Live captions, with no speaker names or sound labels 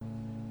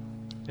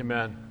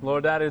Amen.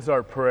 Lord, that is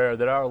our prayer,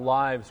 that our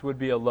lives would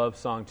be a love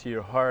song to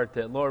your heart,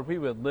 that, Lord, we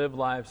would live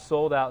lives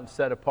sold out and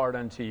set apart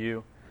unto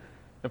you.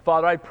 And,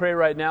 Father, I pray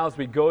right now as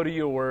we go to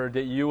your word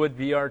that you would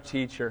be our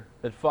teacher,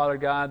 that, Father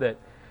God, that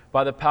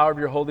by the power of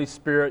your Holy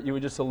Spirit, you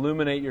would just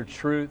illuminate your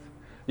truth,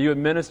 that you would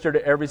minister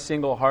to every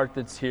single heart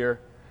that's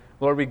here.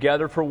 Lord, we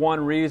gather for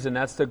one reason,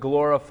 that's to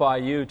glorify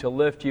you, to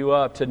lift you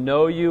up, to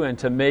know you, and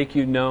to make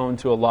you known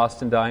to a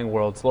lost and dying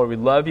world. So, Lord, we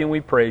love you and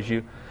we praise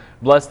you.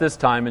 Bless this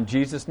time. In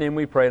Jesus' name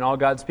we pray. And all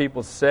God's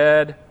people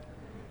said,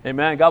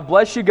 amen. God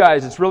bless you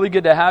guys. It's really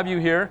good to have you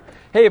here.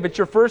 Hey, if it's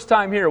your first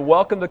time here,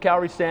 welcome to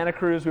Calvary Santa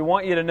Cruz. We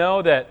want you to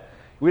know that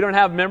we don't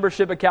have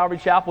membership at Calvary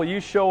Chapel. You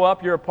show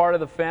up, you're a part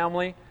of the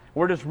family.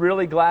 We're just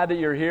really glad that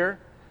you're here.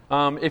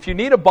 If you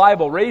need a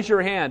Bible, raise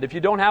your hand. If you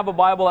don't have a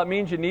Bible, that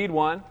means you need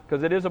one,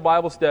 because it is a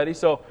Bible study.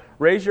 So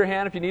raise your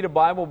hand if you need a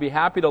Bible. We'll be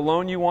happy to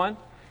loan you one.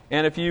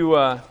 And if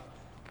you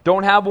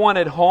don't have one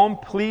at home,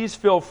 please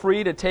feel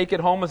free to take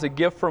it home as a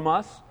gift from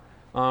us.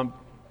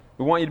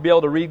 We want you to be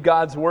able to read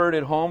God's Word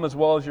at home as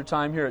well as your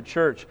time here at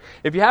church.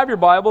 If you have your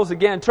Bibles,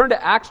 again, turn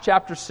to Acts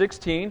chapter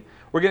 16.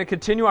 We're going to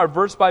continue our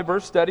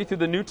verse-by-verse study through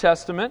the New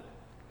Testament.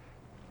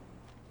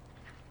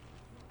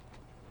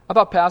 I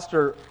thought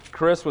Pastor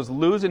Chris was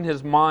losing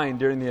his mind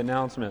during the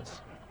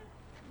announcements.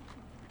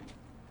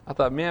 I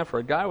thought, man, for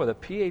a guy with a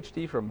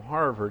PhD from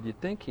Harvard, you'd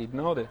think he'd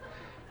know that.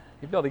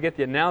 He'd be able to get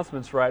the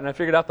announcements right. And I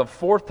figured out the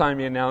fourth time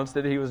he announced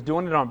it, he was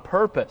doing it on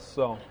purpose.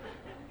 So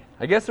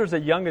I guess there's a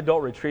young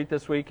adult retreat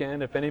this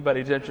weekend if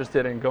anybody's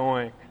interested in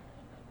going.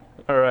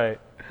 All right.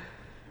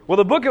 Well,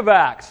 the book of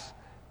Acts,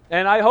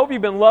 and I hope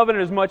you've been loving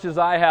it as much as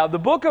I have. The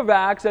book of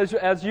Acts,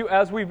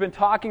 as we've been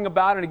talking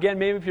about, and again,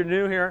 maybe if you're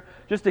new here,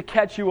 just to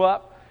catch you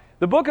up,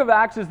 the book of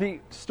Acts is the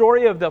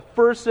story of the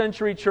first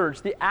century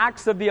church. The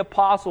Acts of the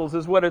Apostles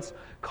is what it's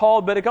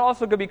called, but it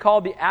also could be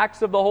called the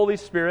Acts of the Holy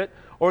Spirit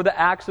or the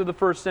Acts of the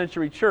first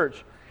century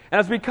church. And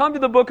as we come to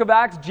the book of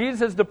Acts, Jesus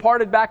has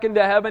departed back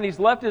into heaven. He's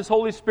left His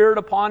Holy Spirit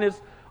upon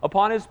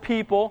His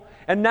people,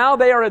 and now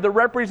they are the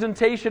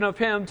representation of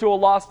Him to a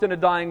lost and a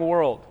dying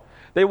world.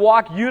 They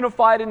walk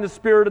unified in the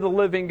Spirit of the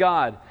living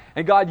God,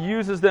 and God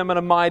uses them in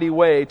a mighty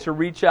way to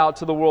reach out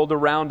to the world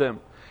around Him.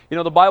 You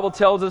know, the Bible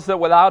tells us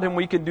that without Him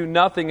we can do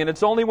nothing, and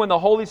it's only when the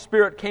Holy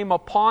Spirit came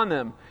upon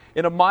them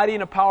in a mighty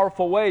and a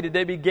powerful way did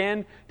they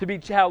begin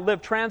to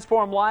live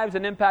transformed lives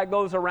and impact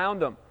those around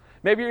them.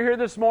 Maybe you're here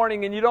this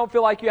morning and you don't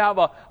feel like you have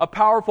a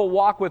powerful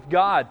walk with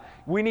God.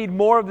 We need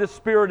more of the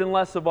Spirit and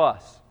less of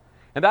us.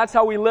 And that's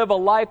how we live a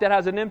life that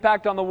has an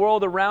impact on the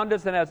world around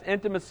us and has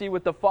intimacy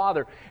with the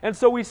Father. And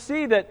so we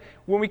see that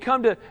when we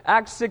come to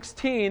Acts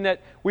 16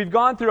 that we've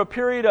gone through a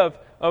period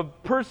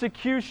of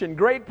persecution,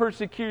 great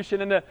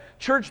persecution, and the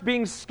church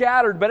being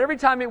scattered. But every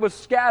time it was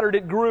scattered,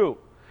 it grew.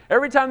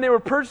 Every time they were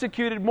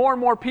persecuted, more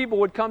and more people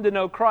would come to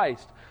know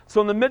Christ. So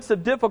in the midst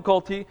of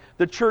difficulty,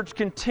 the church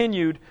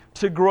continued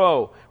to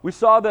grow. We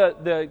saw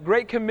the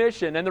Great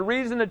Commission and the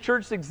reason the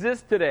church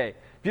exists today.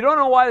 If you don't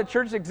know why the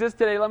church exists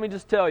today, let me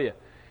just tell you.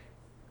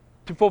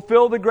 To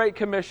fulfill the Great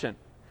Commission,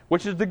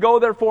 which is to go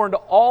therefore into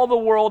all the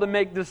world and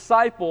make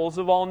disciples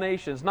of all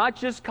nations. Not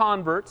just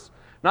converts,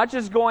 not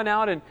just going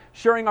out and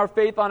sharing our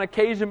faith on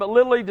occasion, but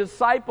literally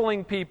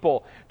discipling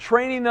people,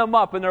 training them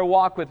up in their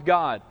walk with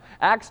God.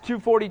 Acts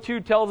 2:42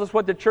 tells us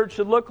what the church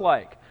should look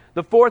like.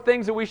 The four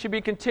things that we should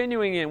be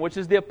continuing in, which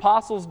is the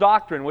apostles'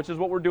 doctrine, which is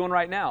what we're doing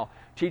right now,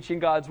 teaching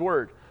God's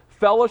Word.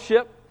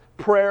 Fellowship,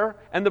 prayer,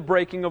 and the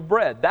breaking of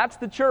bread. That's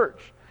the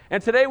church.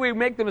 And today we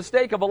make the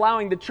mistake of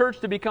allowing the church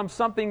to become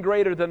something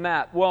greater than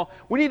that. Well,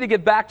 we need to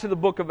get back to the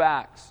book of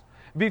Acts.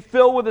 Be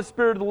filled with the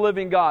Spirit of the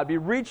living God. Be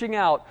reaching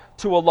out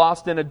to a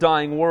lost and a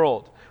dying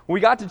world. When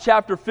we got to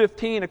chapter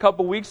 15 a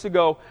couple weeks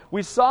ago,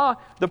 we saw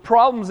the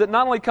problems that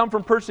not only come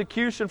from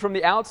persecution from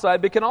the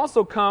outside, but can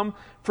also come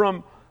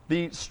from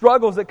the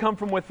struggles that come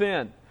from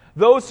within.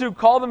 Those who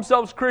call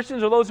themselves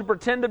Christians or those who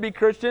pretend to be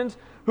Christians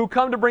who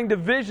come to bring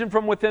division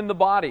from within the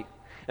body.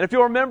 And if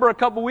you'll remember a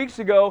couple weeks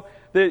ago,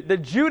 the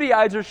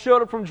Judaizers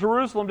showed up from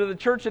Jerusalem to the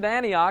church at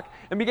Antioch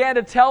and began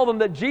to tell them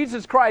that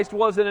Jesus Christ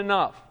wasn't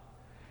enough.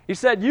 He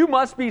said, you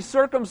must be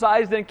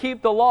circumcised and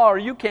keep the law or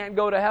you can't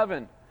go to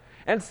heaven.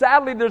 And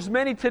sadly, there's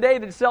many today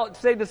that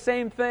say the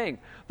same thing.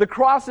 The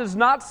cross is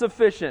not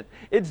sufficient.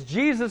 It's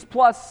Jesus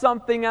plus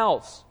something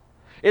else.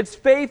 It's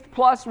faith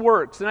plus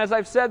works. And as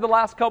I've said the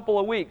last couple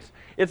of weeks,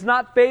 it's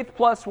not faith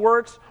plus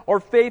works or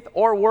faith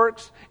or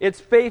works. It's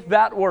faith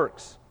that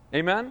works.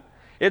 Amen?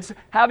 It's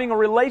having a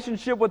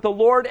relationship with the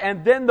Lord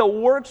and then the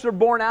works are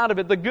born out of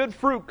it. The good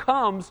fruit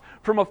comes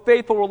from a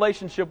faithful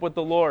relationship with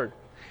the Lord.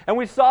 And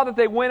we saw that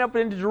they went up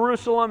into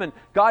Jerusalem and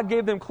God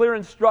gave them clear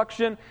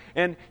instruction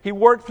and He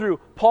worked through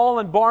Paul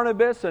and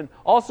Barnabas and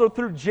also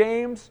through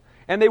James.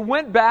 And they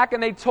went back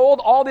and they told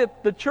all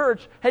the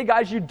church, hey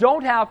guys, you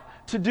don't have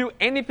to do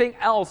anything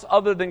else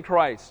other than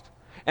Christ.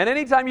 And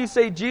anytime you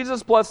say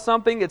Jesus plus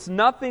something, it's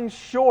nothing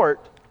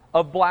short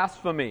of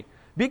blasphemy.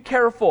 Be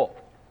careful.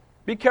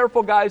 Be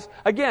careful, guys.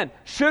 Again,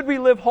 should we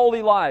live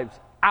holy lives?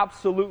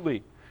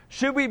 Absolutely.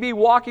 Should we be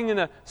walking in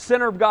the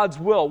center of God's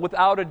will?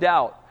 Without a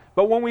doubt.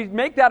 But when we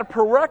make that a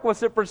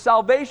prerequisite for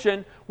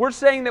salvation, we're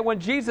saying that when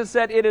Jesus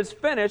said it is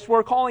finished,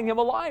 we're calling him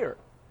a liar.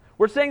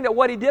 We're saying that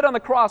what he did on the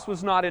cross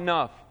was not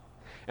enough.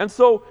 And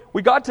so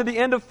we got to the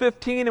end of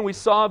 15 and we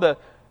saw that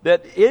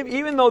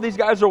even though these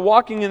guys are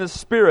walking in the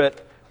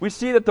Spirit, we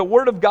see that the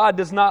Word of God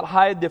does not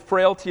hide the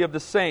frailty of the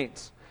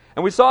saints.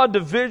 And we saw a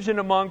division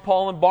among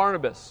Paul and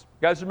Barnabas.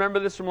 You guys remember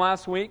this from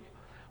last week?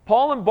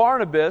 Paul and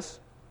Barnabas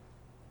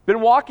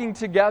been walking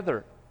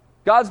together.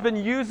 God's been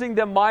using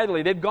them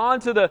mightily. They've gone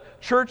to the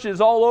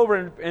churches all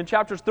over in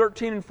chapters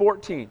 13 and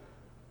 14.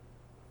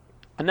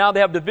 And now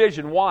they have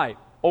division. Why?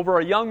 Over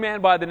a young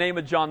man by the name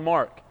of John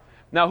Mark.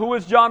 Now, who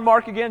was John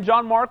Mark again?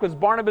 John Mark was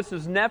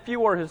Barnabas' nephew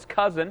or his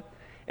cousin.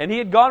 And he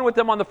had gone with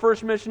them on the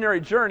first missionary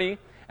journey.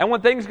 And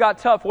when things got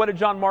tough, what did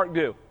John Mark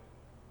do?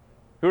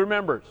 Who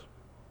remembers?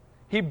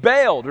 He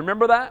bailed.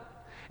 Remember that?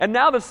 And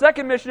now the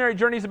second missionary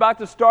journey is about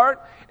to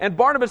start, and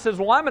Barnabas says,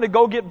 well, I'm going to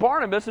go get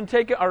Barnabas and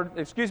I'm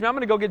going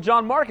to go get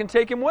John Mark and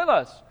take him with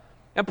us.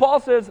 And Paul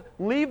says,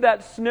 leave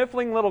that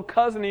sniffling little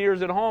cousin of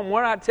yours at home.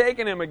 We're not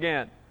taking him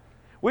again.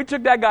 We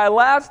took that guy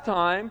last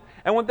time,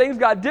 and when things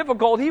got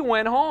difficult, he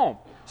went home.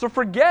 So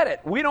forget it.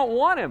 We don't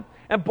want him.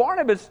 And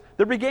Barnabas,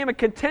 there became a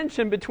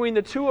contention between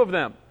the two of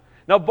them.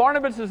 Now,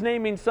 Barnabas'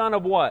 name means son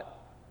of what?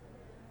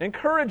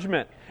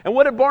 Encouragement. And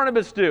what did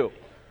Barnabas do?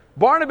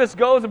 Barnabas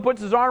goes and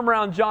puts his arm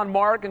around John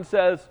Mark and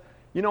says,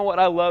 you know what,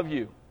 I love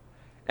you.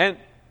 And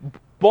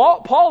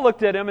Paul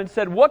looked at him and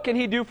said, what can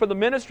he do for the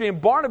ministry? And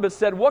Barnabas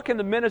said, what can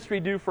the ministry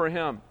do for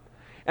him?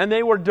 And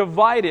they were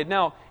divided.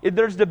 Now,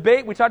 there's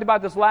debate. We talked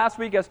about this last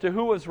week as to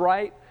who was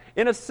right.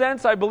 In a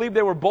sense, I believe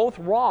they were both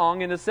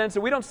wrong in the sense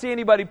that we don't see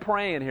anybody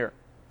praying here.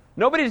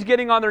 Nobody's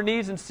getting on their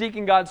knees and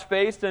seeking God's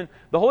face, and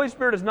the Holy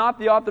Spirit is not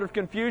the author of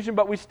confusion,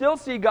 but we still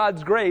see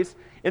God's grace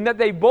in that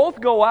they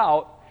both go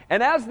out.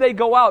 And as they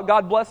go out,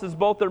 God blesses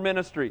both their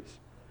ministries.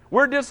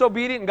 We're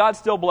disobedient and God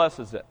still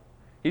blesses it.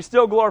 He's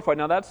still glorified.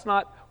 Now that's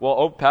not,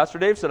 Pastor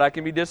Dave said I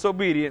can be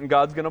disobedient and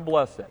God's going to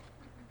bless it.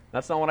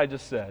 That's not what I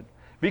just said.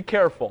 Be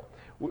careful.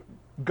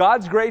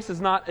 God's grace is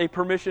not a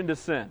permission to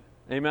sin.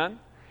 Amen?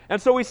 And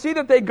so we see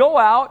that they go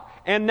out,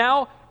 and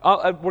now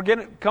we're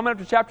coming up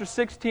to chapter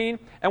 16.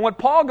 And when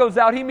Paul goes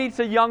out, he meets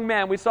a young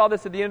man. We saw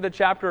this at the end of the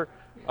chapter,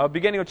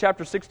 beginning of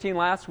chapter 16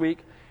 last week.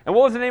 And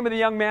what was the name of the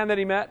young man that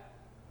he met?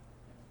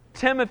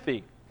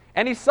 Timothy.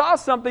 And he saw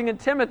something in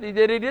Timothy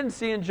that he didn't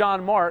see in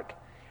John Mark.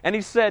 And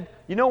he said,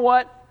 you know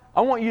what? I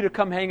want you to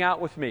come hang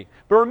out with me.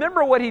 But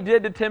remember what he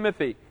did to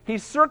Timothy. He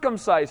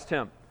circumcised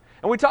him.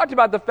 And we talked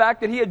about the fact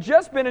that he had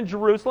just been in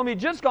Jerusalem. He'd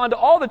just gone to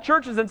all the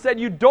churches and said,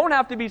 you don't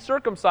have to be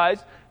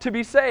circumcised to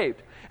be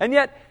saved. And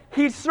yet,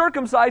 he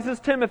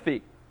circumcises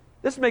Timothy.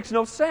 This makes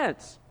no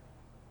sense.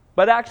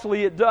 But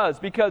actually it does,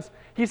 because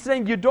he's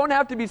saying you don't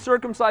have to be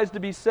circumcised to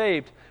be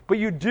saved, but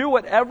you do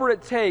whatever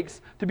it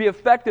takes to be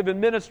effective in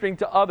ministering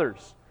to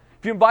others.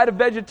 If you invite a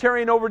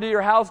vegetarian over to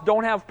your house,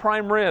 don't have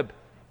prime rib,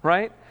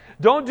 right?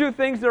 Don't do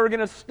things that are going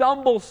to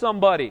stumble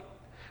somebody.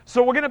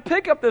 So we're going to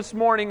pick up this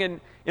morning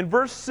in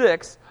verse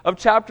 6 of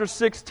chapter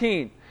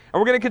 16. And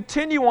we're going to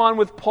continue on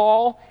with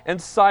Paul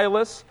and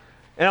Silas.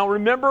 And I'll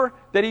remember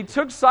that he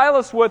took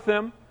Silas with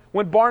him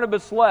when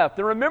Barnabas left.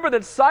 And remember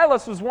that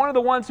Silas was one of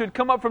the ones who had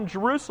come up from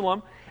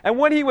Jerusalem. And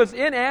when he was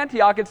in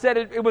Antioch, it said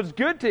it was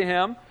good to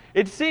him.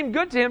 It seemed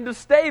good to him to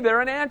stay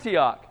there in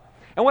Antioch.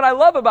 And what I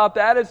love about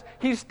that is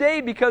he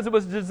stayed because it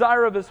was the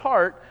desire of his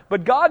heart.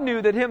 But God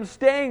knew that him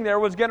staying there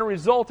was going to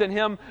result in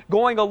him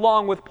going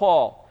along with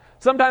Paul.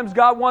 Sometimes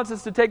God wants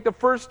us to take the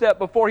first step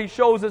before he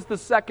shows us the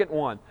second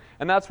one.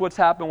 And that's what's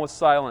happened with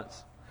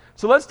Silas.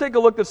 So let's take a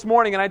look this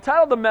morning. And I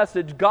titled the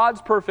message,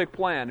 God's Perfect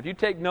Plan. If you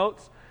take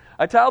notes,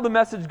 I titled the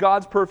message,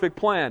 God's Perfect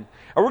Plan.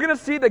 And we're going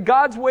to see that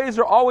God's ways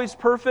are always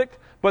perfect,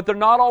 but they're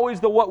not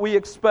always what we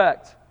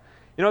expect.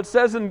 You know, it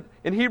says in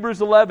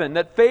Hebrews 11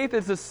 that faith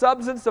is the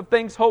substance of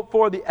things hoped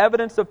for, the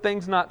evidence of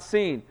things not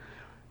seen.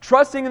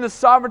 Trusting in the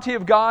sovereignty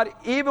of God,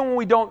 even when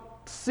we don't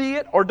see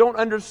it or don't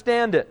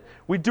understand it.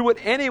 We do it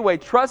anyway,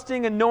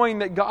 trusting and knowing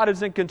that God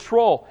is in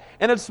control.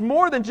 And it's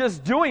more than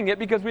just doing it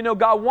because we know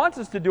God wants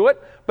us to do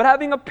it, but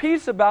having a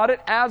peace about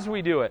it as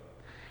we do it.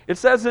 It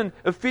says in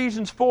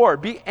Ephesians 4,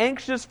 be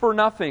anxious for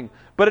nothing,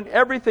 but in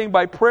everything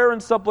by prayer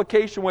and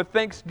supplication with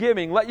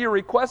thanksgiving, let your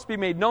requests be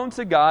made known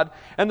to God,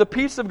 and the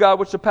peace of God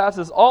which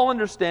surpasses all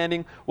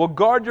understanding will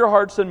guard your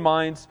hearts and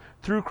minds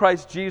through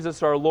Christ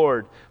Jesus our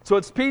Lord. So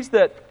it's peace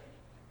that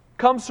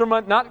comes from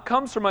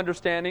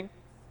understanding,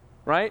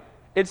 right?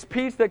 It's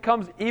peace that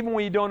comes even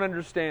when you don't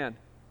understand.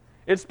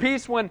 It's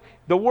peace when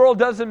the world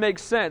doesn't make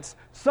sense.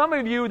 Some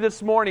of you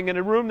this morning in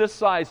a room this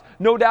size,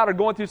 no doubt are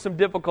going through some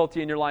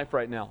difficulty in your life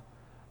right now.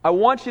 I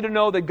want you to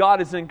know that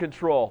God is in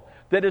control,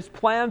 that His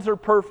plans are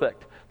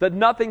perfect, that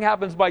nothing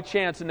happens by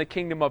chance in the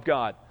kingdom of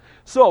God.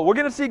 So, we're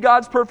going to see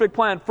God's perfect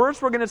plan.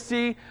 First, we're going to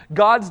see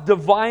God's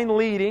divine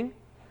leading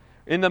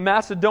in the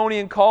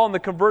Macedonian call and the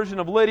conversion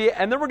of Lydia.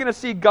 And then we're going to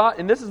see God,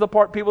 and this is the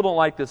part people don't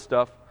like this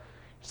stuff.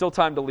 Still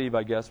time to leave,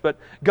 I guess. But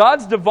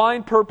God's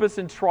divine purpose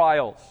in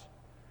trials.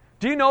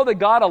 Do you know that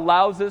God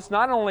allows us,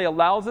 not only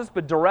allows us,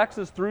 but directs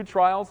us through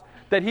trials,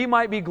 that He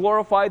might be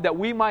glorified, that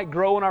we might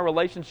grow in our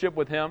relationship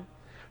with Him?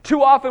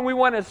 Too often we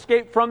want to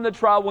escape from the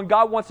trial when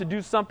God wants to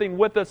do something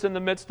with us in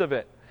the midst of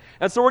it.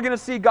 And so we're going to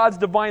see God's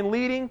divine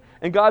leading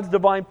and God's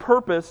divine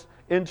purpose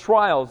in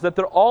trials, that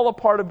they're all a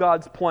part of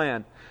God's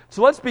plan.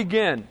 So let's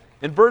begin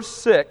in verse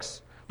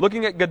 6,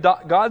 looking at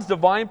God's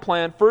divine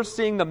plan, first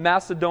seeing the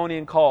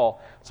Macedonian call.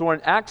 So we're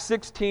in Acts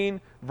 16,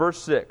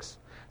 verse 6.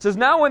 It says,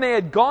 "Now when they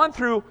had gone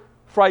through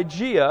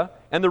Phrygia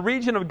and the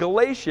region of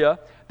Galatia,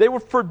 they were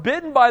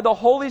forbidden by the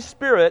Holy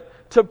Spirit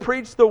to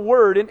preach the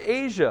word in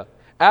Asia.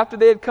 After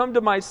they had come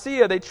to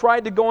Mysia, they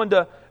tried to go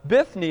into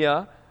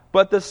Bithynia,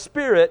 but the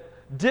Spirit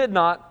did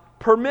not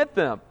permit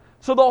them."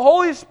 So the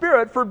Holy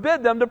Spirit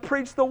forbid them to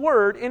preach the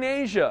word in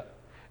Asia.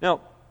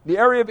 Now, the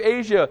area of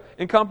Asia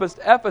encompassed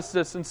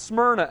Ephesus and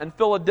Smyrna and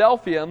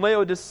Philadelphia and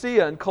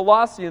Laodicea and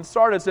Colossae and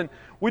Sardis, and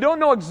we don't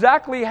know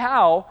exactly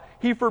how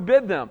He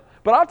forbid them.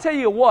 But I'll tell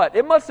you what,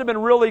 it must have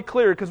been really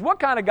clear, because what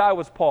kind of guy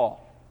was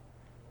Paul?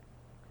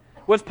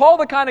 Was Paul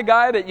the kind of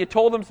guy that you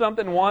told him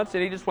something once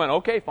and he just went,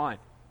 okay, fine?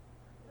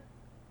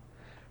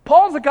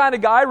 Paul's the kind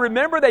of guy,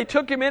 remember they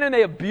took him in and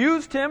they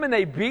abused him and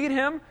they beat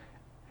him?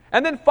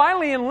 And then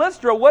finally in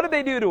Lystra, what did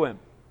they do to him?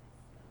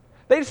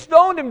 They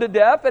stoned him to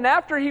death, and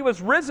after he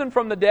was risen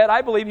from the dead,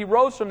 I believe he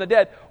rose from the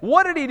dead,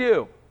 what did he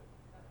do?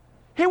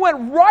 He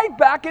went right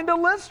back into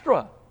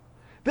Lystra.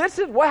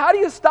 How do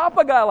you stop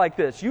a guy like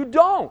this? You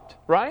don't,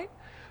 right?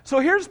 So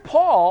here's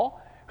Paul,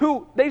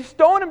 who they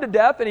stone him to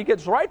death, and he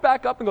gets right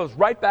back up and goes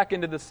right back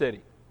into the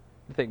city.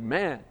 You think,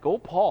 man, go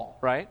Paul,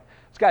 right?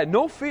 This guy had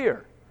no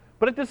fear.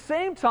 But at the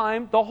same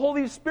time, the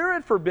Holy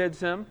Spirit forbids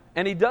him,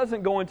 and he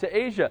doesn't go into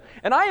Asia.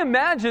 And I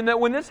imagine that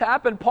when this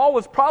happened, Paul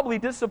was probably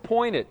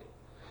disappointed,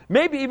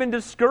 maybe even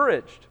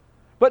discouraged.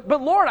 But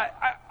Lord,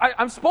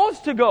 I'm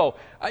supposed to go.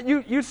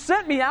 You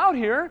sent me out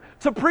here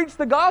to preach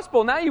the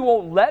gospel. Now you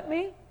won't let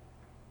me?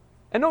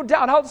 And no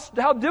doubt,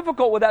 how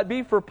difficult would that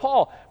be for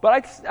Paul?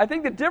 But I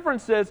think the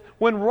difference is,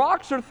 when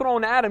rocks are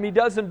thrown at him, he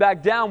doesn't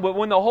back down. But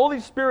when the Holy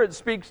Spirit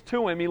speaks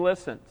to him, he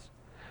listens.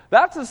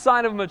 That's a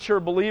sign of a mature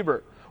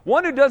believer.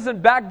 One who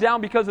doesn't back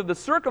down because of the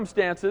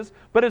circumstances,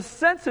 but is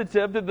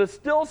sensitive to the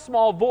still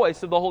small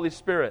voice of the Holy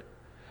Spirit.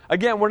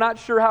 Again, we're not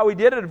sure how he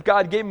did it, if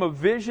God gave him a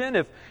vision,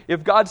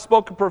 if God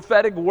spoke a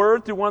prophetic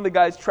word through one of the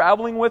guys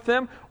traveling with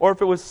him, or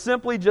if it was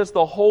simply just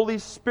the Holy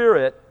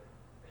Spirit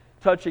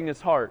touching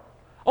his heart.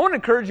 I want to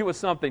encourage you with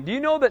something. Do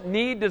you know that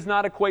need does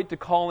not equate to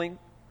calling?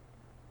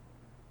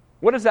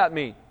 What does that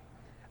mean?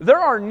 There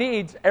are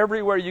needs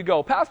everywhere you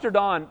go. Pastor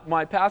Don,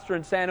 my pastor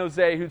in San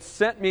Jose, who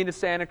sent me to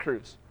Santa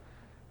Cruz,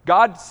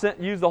 God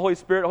used the Holy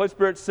Spirit. The Holy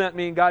Spirit sent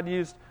me, and God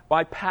used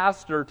my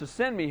pastor to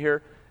send me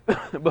here.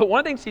 But one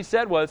of the things he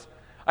said was,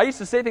 I used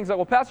to say things like,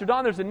 well, Pastor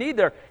Don, there's a need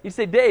there. He'd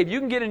say, Dave, you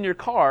can get in your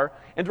car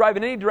and drive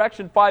in any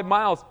direction 5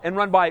 miles and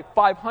run by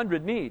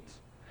 500 needs.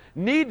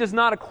 Need does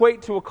not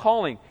equate to a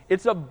calling.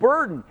 It's a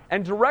burden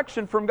and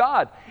direction from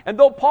God. And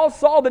though Paul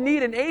saw the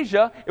need in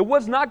Asia, it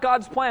was not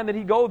God's plan that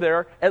he go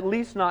there, at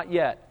least not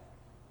yet.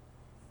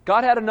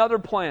 God had another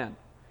plan.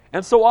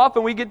 And so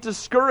often we get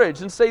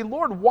discouraged and say,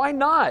 Lord, why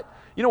not?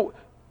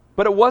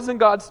 But it wasn't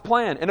God's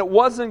plan, and it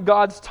wasn't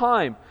God's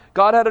time.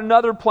 God had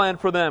another plan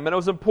for them, and it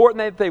was important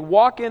that they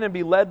walk in and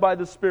be led by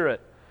the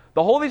Spirit.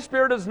 The Holy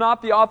Spirit is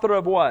not the author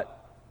of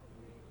what?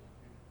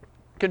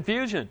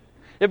 Confusion.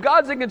 If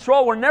God's in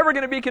control, we're never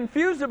going to be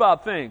confused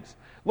about things.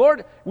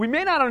 Lord, we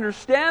may not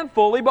understand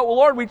fully, but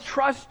Lord, we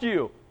trust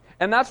you.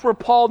 And that's where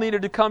Paul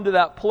needed to come to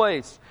that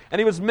place. And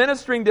he was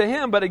ministering to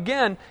him, but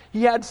again,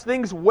 he had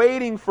things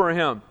waiting for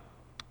him.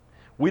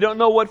 We don't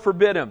know what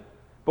forbid him,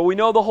 but we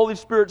know the Holy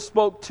Spirit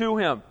spoke to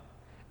him,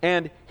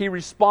 and he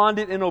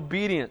responded in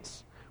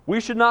obedience. We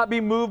should not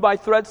be moved by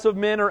threats of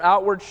men or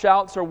outward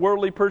shouts or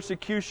worldly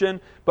persecution,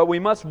 but we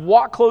must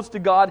walk close to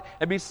God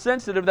and be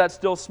sensitive to that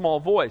still small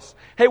voice.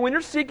 Hey, when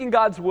you're seeking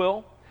God's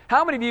will,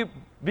 how many of you,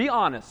 be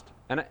honest,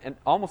 and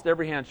almost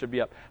every hand should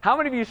be up, how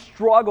many of you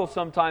struggle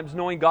sometimes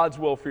knowing God's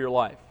will for your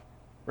life?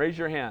 Raise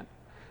your hand.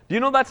 Do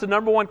you know that's the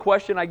number one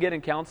question I get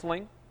in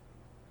counseling?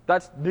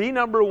 That's the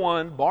number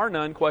one, bar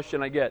none,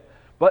 question I get.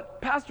 But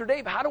Pastor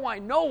Dave, how do I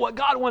know what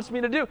God wants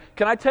me to do?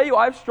 Can I tell you,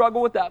 I've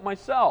struggled with that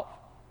myself.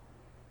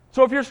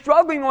 So if you're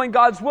struggling knowing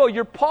God's will,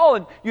 you're Paul,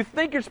 and you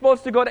think you're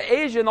supposed to go to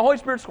Asia, and the Holy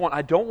Spirit's going,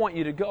 I don't want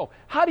you to go.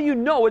 How do you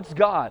know it's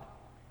God?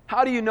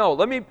 How do you know?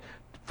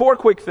 4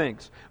 quick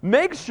things.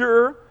 Make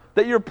sure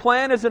that your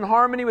plan is in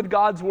harmony with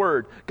God's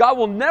Word. God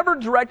will never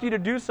direct you to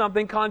do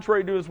something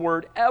contrary to His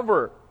Word,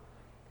 ever.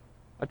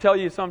 I tell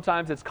you,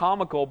 sometimes it's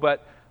comical,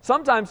 but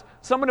sometimes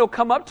someone will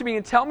come up to me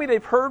and tell me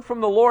they've heard from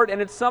the Lord,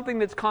 and it's something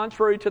that's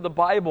contrary to the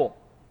Bible.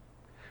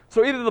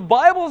 So either the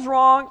Bible's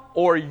wrong,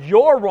 or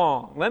you're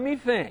wrong. Let me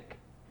think.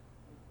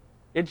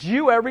 It's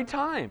you every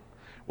time.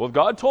 Well,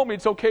 God told me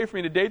it's okay for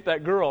me to date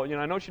that girl.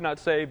 I know she's not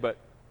saved, but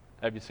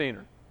have you seen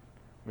her?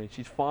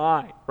 She's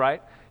fine,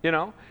 right?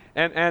 I'll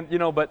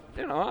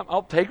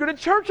take her to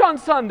church on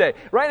Sunday,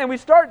 right? And we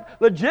start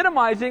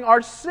legitimizing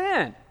our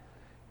sin.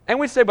 And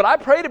we say, but I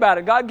prayed about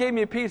it. God gave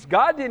me a peace.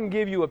 God didn't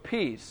give you a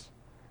peace.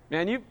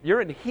 Man,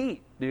 you're in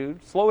heat,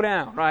 dude. Slow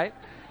down, right?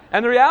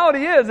 And the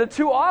reality is that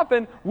too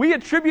often we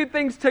attribute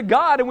things to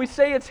God and we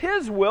say it's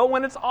His will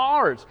when it's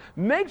ours.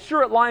 Make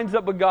sure it lines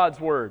up with God's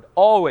Word,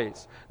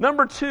 always.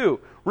 Number 2,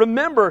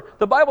 remember,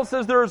 the Bible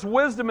says there is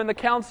wisdom in the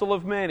counsel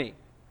of many,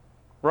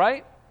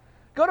 right?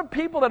 Go to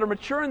people that are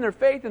mature in their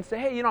faith and say,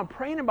 hey, I'm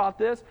praying about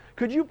this.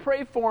 Could you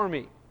pray for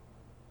me?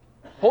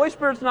 Holy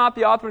Spirit's not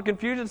the author of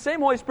confusion. The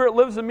same Holy Spirit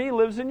lives in me,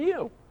 lives in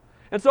you.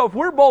 And so if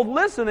we're both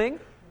listening,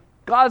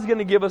 God's going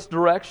to give us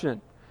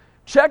direction.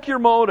 Check your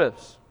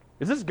motives.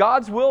 Is this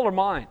God's will or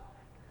mine?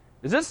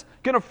 Is this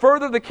going to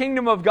further the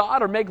kingdom of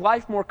God or make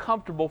life more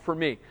comfortable for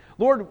me?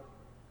 Lord,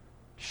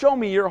 show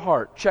me your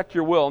heart. Check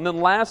your will. And then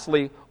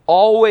lastly,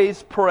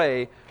 always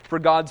pray for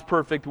God's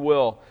perfect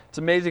will. It's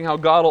amazing how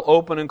God will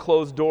open and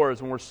close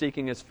doors when we're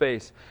seeking His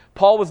face.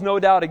 Paul was no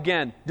doubt,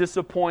 again,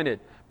 disappointed.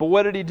 But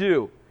what did he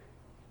do?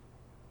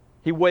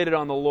 He waited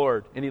on the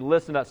Lord, and he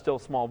listened to that still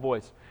small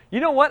voice. You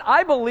know what?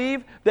 I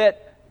believe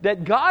that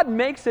God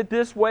makes it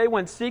this way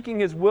when seeking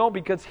His will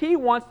because He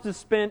wants to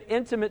spend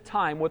intimate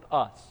time with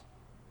us.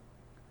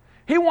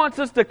 He wants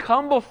us to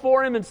come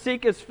before Him and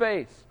seek His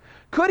face.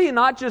 Could He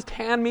not just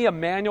hand me a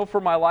manual for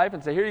my life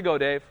and say, here you go,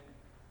 Dave.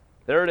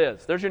 There it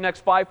is. There's your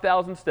next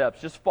 5,000 steps.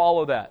 Just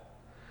follow that.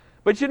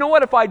 But you know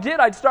what? If I did,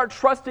 I'd start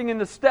trusting in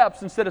the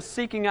steps instead of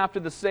seeking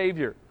after the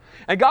Savior.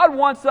 And God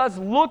wants us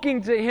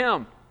looking to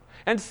Him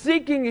and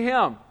seeking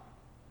Him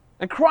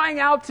and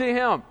crying out to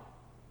Him.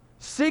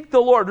 Seek the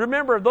Lord.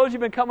 Remember, those of you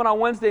who've been coming on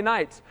Wednesday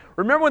nights,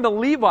 remember when the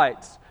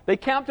Levites, they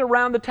camped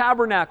around the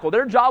tabernacle.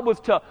 Their job was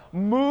to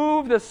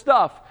move the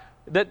stuff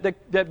that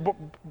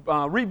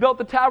rebuilt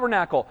the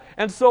tabernacle.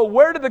 And so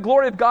where did the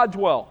glory of God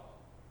dwell?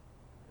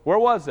 Where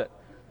was it?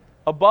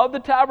 Above the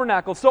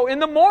tabernacle. So in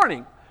the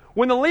morning,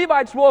 when the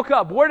Levites woke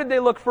up, where did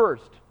they look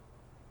first?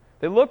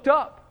 They looked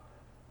up.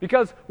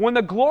 Because when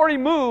the glory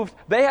moved,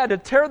 they had to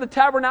tear the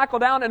tabernacle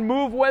down and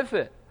move with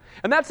it.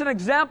 And that's an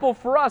example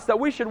for us that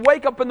we should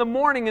wake up in the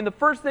morning and the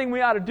first thing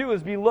we ought to do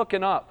is be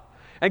looking up.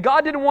 And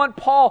God didn't want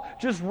Paul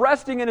just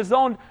resting in his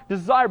own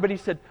desire, but He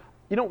said,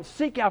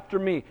 seek after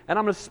me, and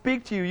I'm going to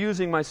speak to you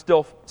using my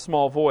still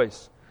small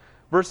voice.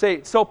 Verse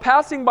 8, so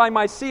passing by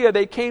Mysia,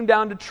 they came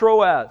down to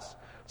Troas.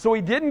 So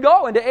he didn't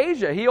go into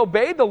Asia. He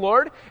obeyed the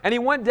Lord, and he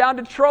went down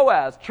to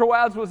Troas.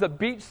 Troas was a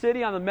beach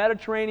city on the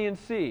Mediterranean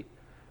Sea.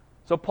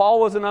 So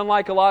Paul wasn't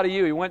unlike a lot of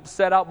you. He went and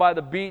sat out by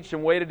the beach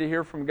and waited to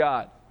hear from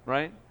God,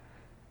 right?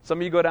 Some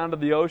of you go down to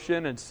the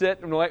ocean and sit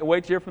and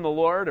wait to hear from the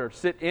Lord, or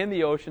sit in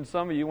the ocean.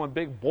 Some of you on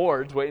big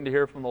boards waiting to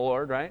hear from the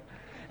Lord, right?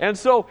 And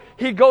so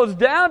he goes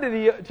down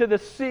to the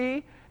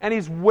sea, and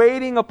he's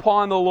waiting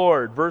upon the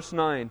Lord. Verse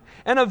 9.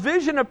 And a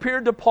vision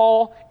appeared to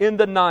Paul in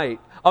the night.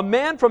 A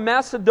man from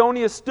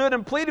Macedonia stood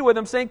and pleaded with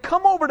him, saying,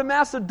 come over to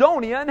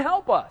Macedonia and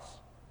help us.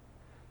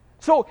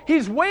 So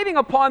he's waiting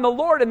upon the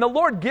Lord, and the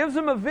Lord gives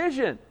him a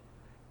vision.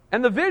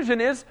 And the vision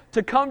is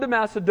to come to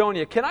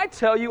Macedonia. Can I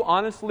tell you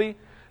honestly,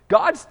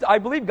 I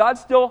believe God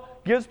still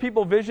gives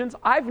people visions.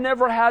 I've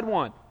never had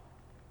one.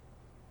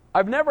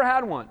 I've never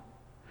had one.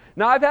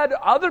 Now, I've had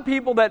other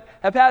people that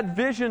have had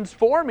visions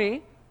for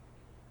me,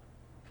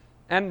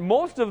 and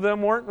most of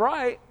them weren't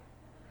right.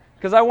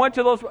 Because I went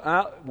to those,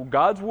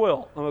 God's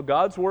will,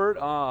 God's word,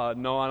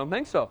 no, I don't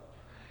think so.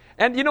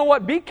 And you know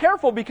what? Be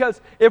careful, because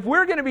if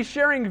we're going to be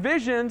sharing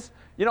visions,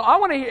 I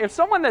want to hear, if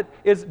someone that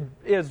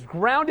is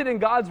grounded in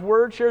God's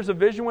word shares a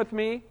vision with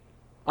me,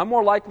 I'm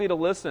more likely to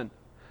listen.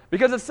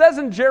 Because it says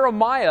in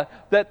Jeremiah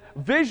that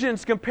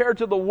visions compared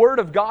to the Word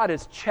of God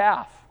is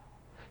chaff.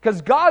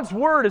 Because God's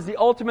Word is the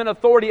ultimate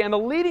authority and the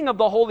leading of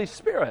the Holy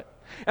Spirit.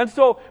 And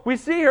so we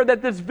see here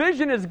that this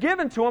vision is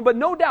given to him, but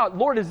no doubt,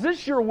 Lord, is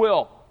this your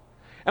will?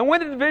 And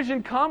when did the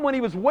vision come? When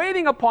he was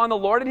waiting upon the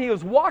Lord and he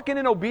was walking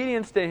in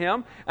obedience to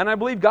Him. And I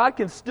believe God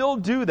can still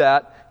do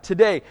that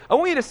today. I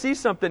want you to see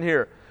something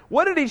here.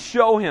 What did He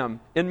show him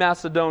in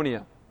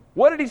Macedonia?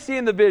 What did he see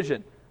in the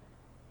vision?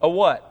 A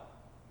what?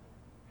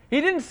 He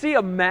didn't see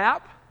a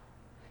map.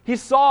 He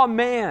saw a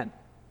man.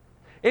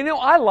 And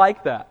I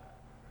like that.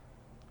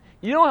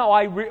 You know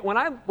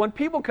how when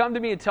people come to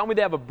me and tell me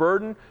they have a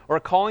burden or a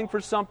calling for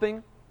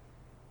something,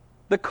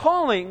 the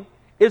calling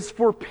is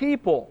for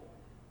people.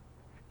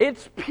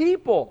 It's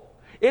people.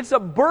 It's a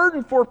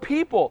burden for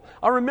people.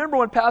 I remember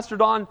when Pastor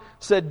Don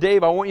said,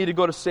 Dave, I want you to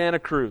go to Santa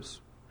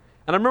Cruz.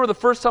 And I remember the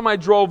first time I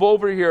drove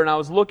over here and I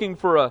was looking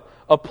for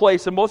a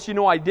place, and most of you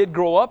know I did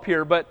grow up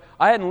here, but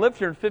I hadn't lived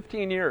here in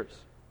 15 years.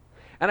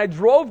 And I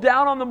drove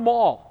down on the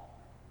mall.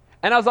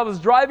 And as I was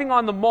driving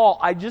on the mall,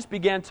 I just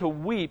began to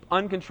weep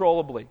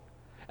uncontrollably.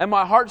 And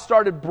my heart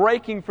started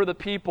breaking for the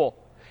people.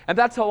 And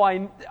that's how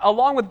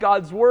along with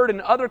God's Word and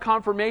other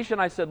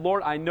confirmation, I said,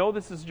 Lord, I know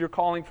this is your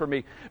calling for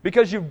me,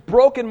 because you've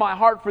broken my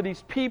heart for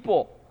these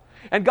people.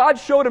 And God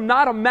showed him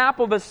not a map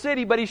of a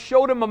city, but He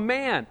showed him a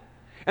man.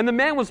 And the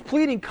man was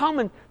pleading, come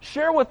and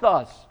share with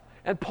us.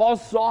 And Paul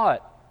saw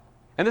it.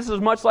 And this is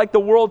much like the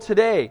world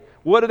today.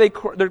 What are they?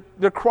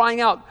 They're crying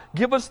out,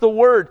 give us the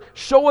Word,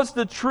 show us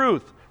the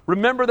truth.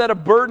 Remember that a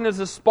burden is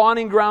a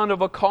spawning ground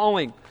of a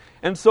calling.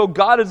 And so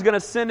God is going to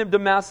send him to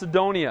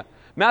Macedonia.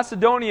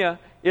 Macedonia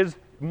is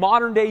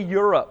modern-day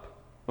Europe.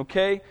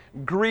 okay?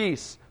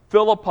 Greece,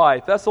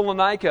 Philippi,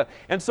 Thessalonica.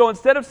 And so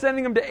instead of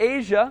sending them to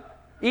Asia,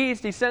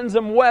 east, he sends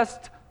them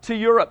west to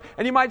Europe.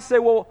 And you might say,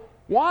 well,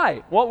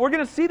 why? Well, we're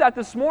going to see that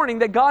this morning,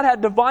 that God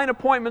had divine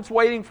appointments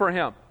waiting for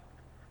him.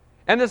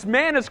 And this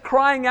man is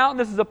crying out, and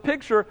this is a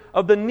picture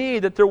of the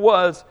need that there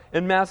was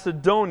in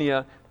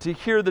Macedonia to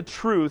hear the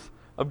truth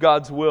of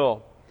God's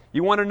will.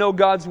 You want to know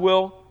God's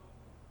will?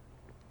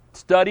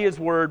 Study His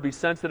Word, be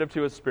sensitive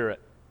to His Spirit.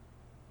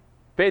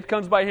 Faith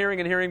comes by hearing,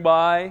 and hearing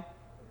by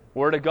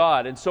Word of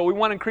God. And so we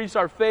want to increase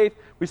our faith,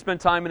 we spend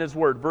time in His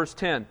Word. Verse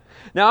 10.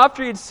 Now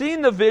after he had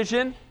seen the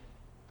vision,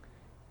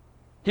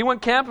 he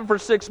went camping for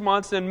 6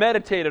 months and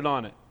meditated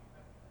on it.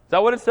 Is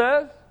that what it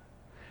says? It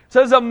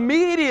says,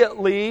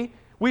 immediately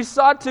we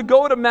sought to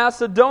go to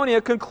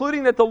Macedonia,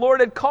 concluding that the Lord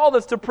had called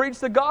us to preach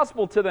the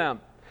gospel to them.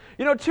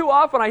 You know, too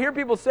often I hear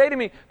people say to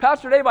me,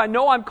 Pastor Dave, I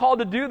know I'm called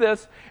to do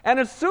this, and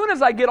as soon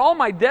as I get all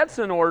my debts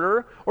in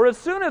order, or as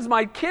soon as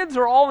my kids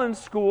are all in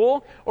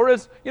school, or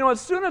as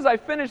soon as I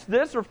finish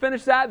this or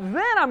finish that,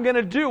 then I'm going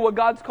to do what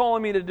God's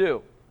calling me to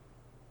do.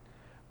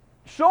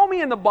 Show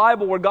me in the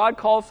Bible where God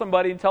calls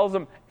somebody and tells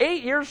them,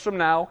 8 years from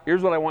now,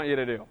 here's what I want you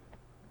to do.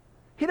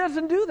 He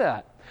doesn't do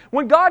that.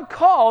 When God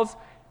calls,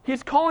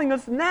 He's calling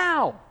us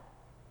now.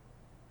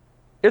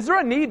 Is there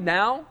a need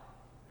now?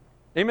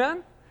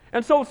 Amen?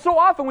 And so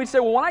often we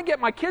say, well, when I get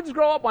my kids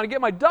grow up, when I get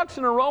my ducks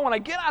in a row, when I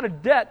get out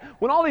of debt,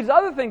 when all these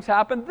other things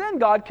happen, then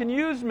God can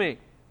use me.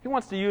 He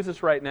wants to use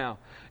us right now.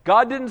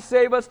 God didn't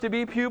save us to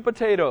be pew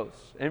potatoes.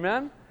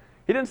 Amen?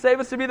 He didn't save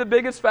us to be the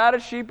biggest,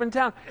 fattest sheep in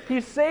town. He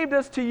saved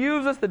us to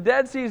use us. The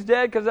Dead Sea's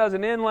dead because it has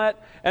an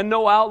inlet and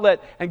no outlet.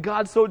 And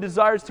God so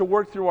desires to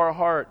work through our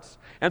hearts.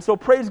 And so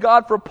praise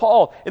God for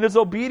Paul in his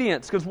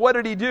obedience. Because what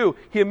did he do?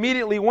 He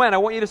immediately went. I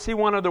want you to see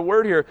one other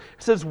word here.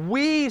 It says,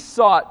 we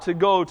sought to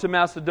go to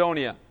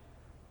Macedonia.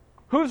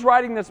 Who's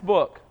writing this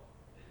book?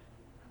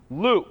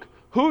 Luke.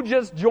 Who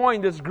just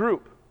joined this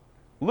group?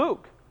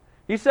 Luke.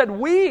 He said,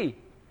 we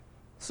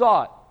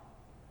sought.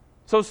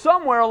 So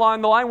somewhere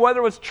along the line, whether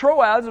it was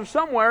Troas or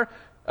somewhere,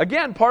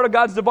 again, part of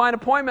God's divine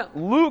appointment,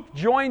 Luke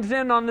joins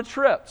in on the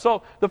trip.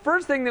 So the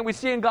first thing that we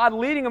see in God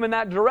leading them in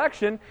that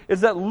direction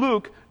is that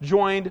Luke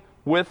joined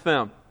with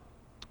them.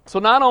 So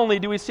not only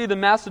do we see the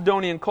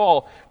Macedonian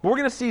call, but we're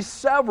going to see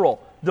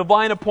several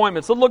divine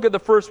appointments. Let's look at the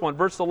first one,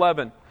 verse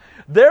 11.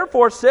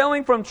 Therefore,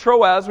 sailing from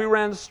Troas, we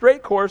ran a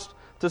straight course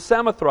to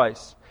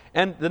Samothrace,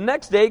 and the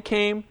next day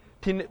came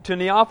to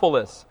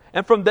Neapolis,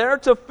 and from there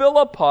to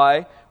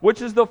Philippi,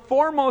 which is the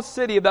foremost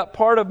city of that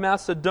part of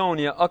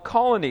Macedonia, a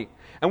colony.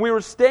 And we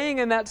were staying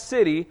in that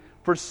city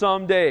for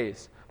some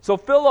days. So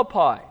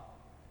Philippi,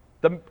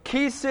 the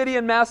key city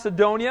in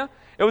Macedonia,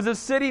 it was a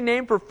city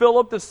named for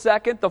Philip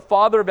II, the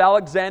father of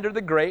Alexander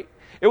the Great.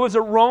 It was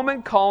a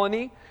Roman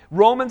colony.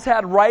 Romans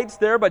had rights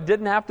there but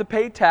didn't have to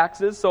pay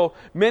taxes, so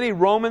many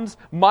Romans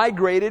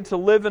migrated to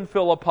live in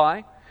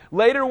Philippi.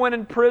 Later, when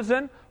in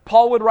prison,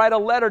 Paul would write a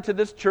letter to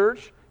this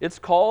church. It's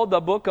called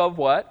the book of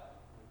what?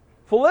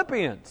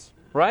 Philippians,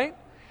 right?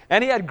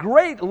 And he had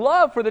great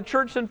love for the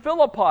church in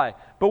Philippi.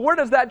 But where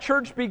does that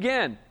church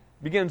begin?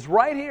 It begins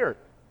right here.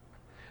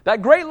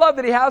 That great love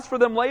that he has for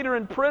them later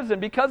in prison,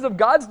 because of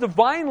God's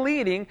divine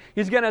leading,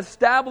 he's going to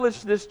establish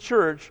this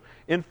church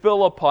in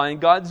Philippi, and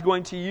God's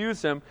going to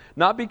use him,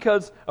 not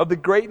because of the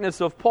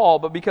greatness of Paul,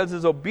 but because of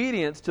his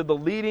obedience to the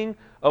leading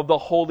of the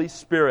Holy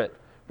Spirit.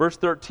 Verse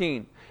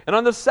 13. And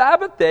on the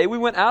Sabbath day, we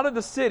went out of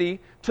the city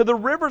to the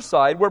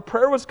riverside where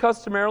prayer was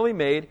customarily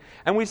made,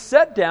 and we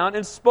sat down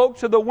and spoke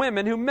to the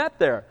women who met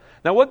there.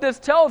 Now what this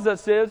tells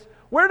us is,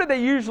 where did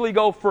they usually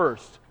go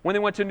first when they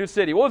went to a new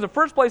city? What was the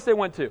first place they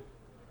went to?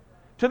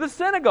 To the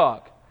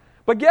synagogue.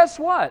 But guess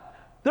what?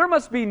 There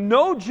must be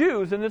no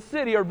Jews in the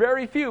city, or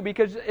very few,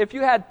 because if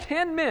you had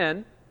 10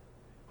 men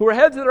who were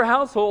heads of their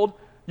household,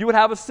 you would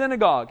have a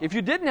synagogue. If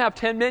you didn't have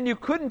 10 men, you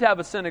couldn't have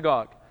a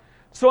synagogue.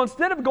 So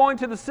instead of going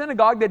to the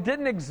synagogue that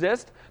didn't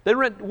exist, they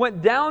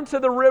went down to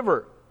the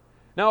river.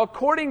 Now,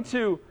 according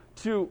to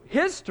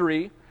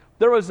history,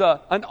 there was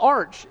an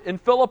arch in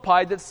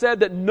Philippi that said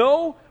that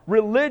no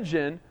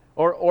religion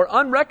or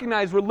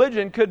unrecognized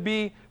religion could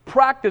be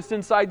practiced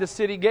inside the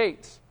city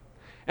gates.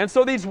 And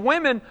so these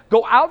women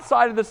go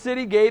outside of the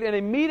city gate and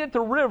they meet at the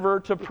river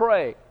to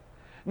pray.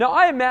 Now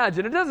I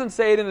imagine, it doesn't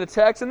say it in the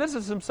text, and this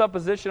is some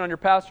supposition on your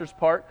pastor's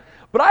part,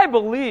 but I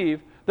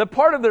believe that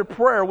part of their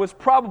prayer was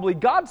probably,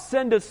 God,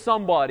 send us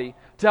somebody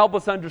to help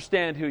us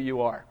understand who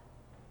you are.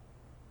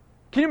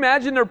 Can you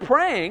imagine they're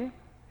praying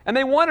and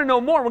they want to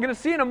know more? We're going to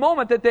see in a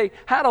moment that they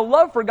had a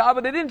love for God,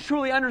 but they didn't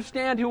truly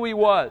understand who He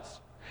was.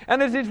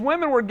 And as these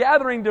women were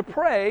gathering to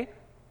pray,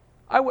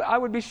 I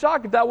would be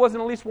shocked if that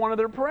wasn't at least one of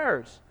their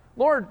prayers.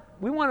 Lord,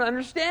 we want to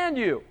understand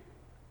you.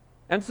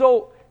 And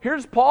so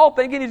here's Paul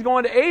thinking he's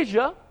going to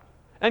Asia,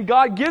 and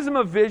God gives him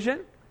a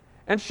vision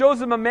and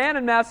shows him a man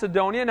in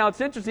Macedonia. Now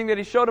it's interesting that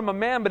he showed him a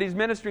man, but he's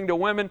ministering to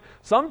women.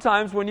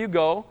 Sometimes when you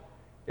go,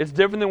 it's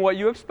different than what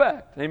you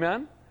expect.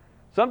 Amen?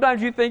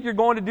 Sometimes you think you're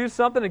going to do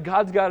something and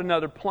God's got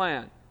another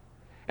plan.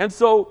 And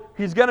so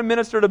he's going to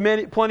minister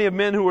to plenty of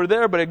men who were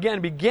there, but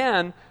again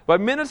began by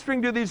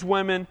ministering to these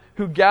women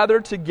who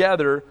gathered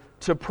together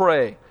to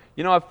pray.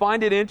 You know, I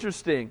find it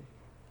interesting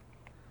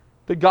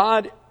that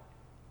God,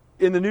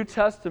 in the New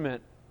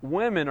Testament,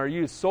 women are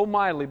used so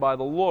mightily by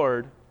the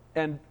Lord.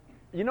 And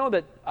you know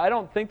that I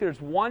don't think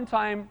there's one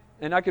time,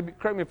 and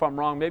correct me if I'm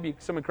wrong, maybe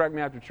someone correct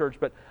me after church,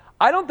 but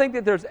I don't think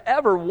that there's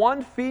ever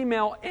one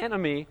female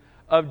enemy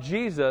of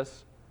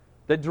Jesus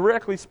that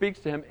directly speaks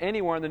to him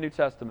anywhere in the New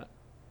Testament.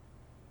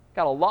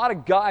 Got a lot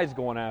of guys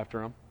going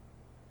after him.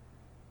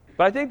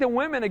 But I think that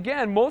women,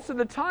 again, most of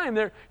the time,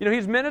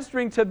 he's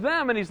ministering to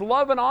them and he's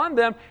loving on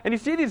them. And you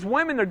see these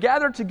women, they're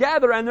gathered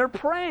together and they're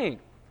praying.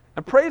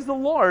 And praise the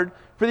Lord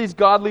for these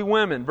godly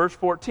women. Verse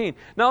 14.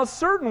 Now a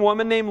certain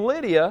woman named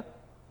Lydia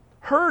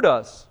heard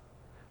us.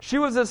 She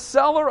was a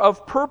seller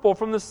of purple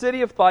from the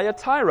city of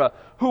Thyatira,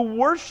 who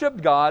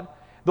worshipped God.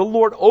 The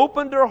Lord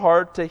opened her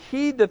heart to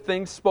heed the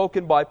things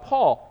spoken by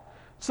Paul.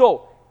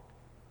 So,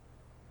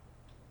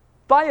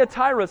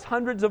 Thyatira is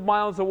hundreds of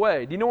miles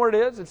away. Do you know where it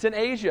is? It's in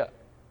Asia.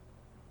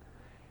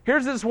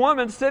 Here's this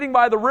woman sitting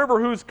by the river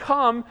who's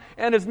come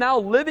and is now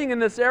living in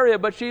this area,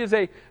 but she is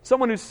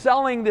someone who's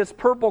selling this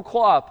purple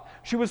cloth.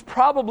 She was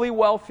probably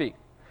wealthy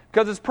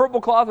because this purple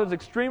cloth was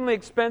extremely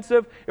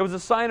expensive. It was a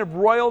sign of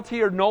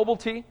royalty or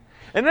nobility.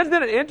 And isn't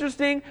it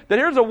interesting that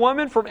here's a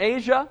woman from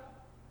Asia,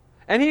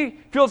 and he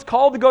feels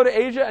called to go to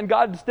Asia, and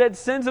God instead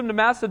sends him to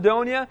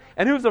Macedonia,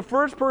 and who's the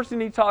first person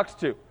he talks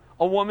to?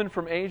 A woman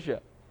from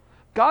Asia.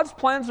 God's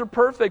plans are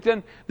perfect,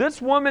 and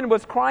this woman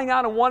was crying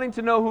out and wanting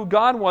to know who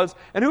God was,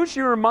 and who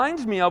she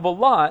reminds me of a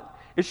lot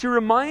is she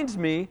reminds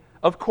me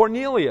of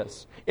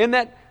Cornelius, in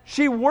that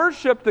she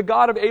worshipped the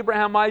God of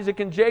Abraham, Isaac,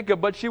 and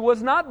Jacob, but she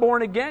was not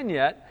born again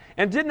yet,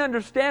 and didn't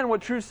understand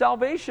what true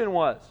salvation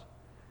was.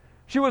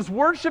 She was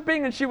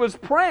worshiping and she was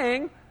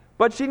praying,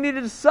 but she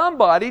needed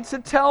somebody to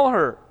tell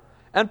her.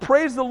 And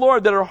praise the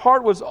Lord that her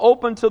heart was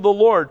open to the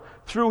Lord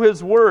through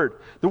His Word.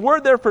 The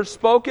word there for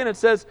spoken, it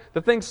says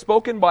the things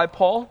spoken by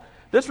Paul.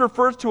 This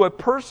refers to a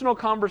personal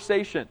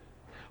conversation.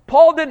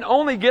 Paul didn't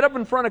only get up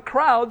in front of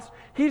crowds.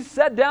 He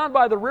sat down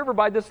by the river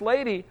by this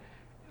lady,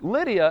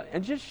 Lydia,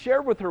 and just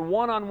shared with her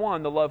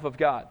one-on-one the love of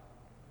God.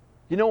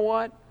 You know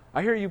what?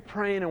 I hear you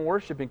praying and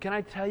worshiping. Can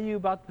I tell you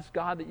about this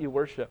God that you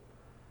worship?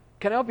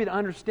 Can I help you to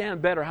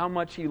understand better how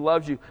much He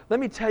loves you? Let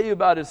me tell you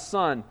about His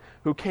Son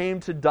who came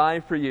to die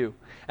for you.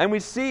 And we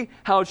see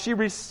how she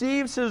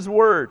receives His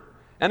Word.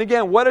 And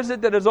again, what is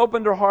it that has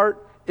opened her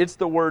heart? It's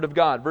the Word of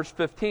God. Verse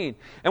 15.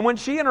 And when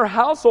she and her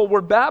household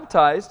were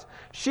baptized,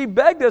 she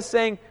begged us,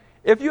 saying,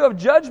 if you have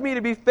judged me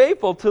to be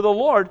faithful to the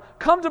Lord,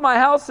 come to my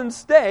house and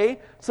stay.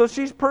 So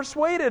she's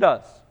persuaded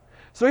us.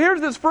 So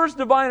here's this first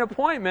divine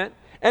appointment.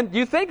 And do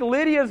you think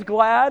Lydia's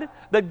glad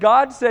that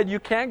God said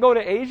you can't go to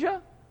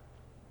Asia?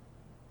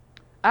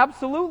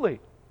 Absolutely.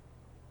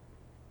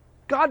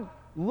 God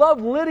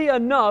loved Lydia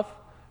enough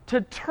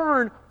to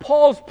turn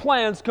Paul's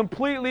plans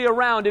completely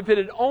around if it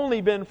had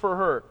only been for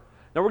her.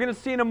 Now we're going to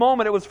see in a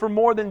moment it was for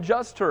more than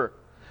just her.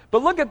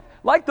 But look at,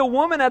 like the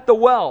woman at the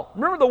well.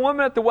 Remember the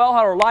woman at the well,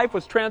 how her life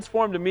was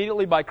transformed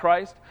immediately by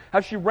Christ? How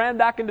she ran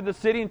back into the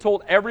city and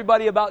told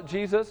everybody about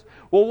Jesus?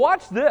 Well,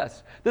 watch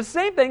this. The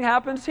same thing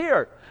happens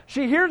here.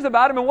 She hears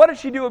about Him, and what does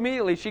she do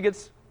immediately? She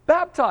gets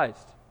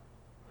baptized.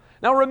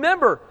 Now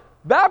remember,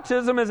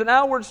 baptism is an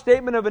outward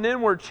statement of an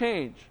inward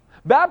change.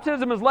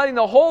 Baptism is letting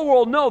the whole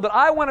world know that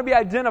I want to be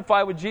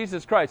identified with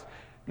Jesus Christ.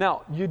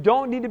 Now, you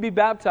don't need to be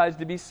baptized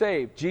to be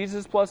saved.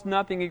 Jesus plus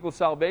nothing equals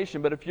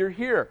salvation. But if you're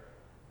here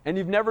and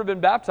you've never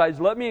been baptized,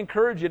 let me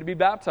encourage you to be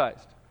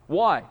baptized.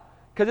 Why?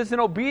 Because it's an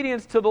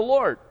obedience to the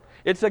Lord.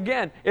 It's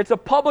a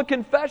public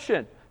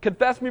confession.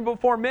 Confess me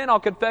before men, I'll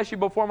confess you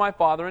before my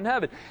Father in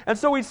heaven. And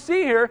so we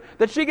see here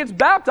that she gets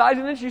baptized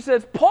and then she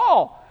says,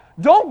 Paul,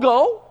 don't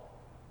go.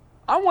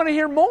 I want to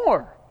hear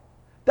more.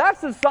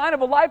 That's the sign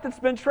of a life that's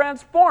been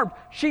transformed.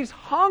 She's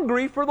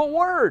hungry for the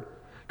Word.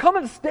 Come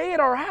and stay at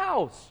our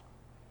house.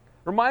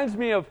 Reminds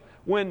me of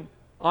when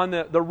on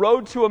the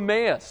road to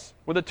Emmaus,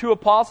 where the two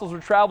apostles were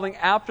traveling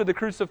after the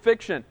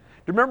crucifixion. Do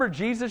you remember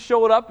Jesus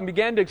showed up and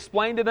began to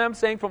explain to them,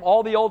 saying from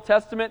all the Old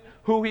Testament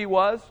who He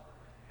was?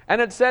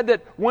 And it said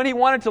that when He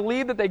wanted to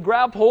leave, that they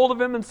grabbed hold of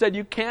Him and said,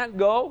 you can't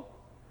go.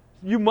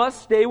 You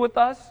must stay with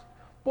us.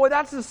 Boy,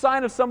 that's the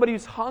sign of somebody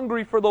who's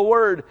hungry for the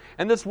Word.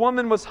 And this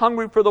woman was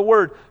hungry for the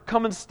Word.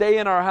 Come and stay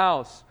in our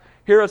house.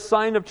 Here, a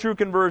sign of true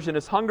conversion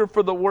is hunger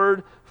for the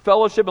Word,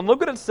 fellowship. And look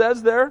what it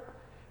says there.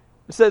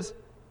 It says,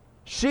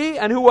 she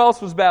and who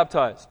else was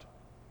baptized?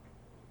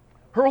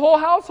 Her whole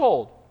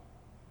household.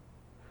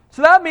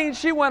 So that means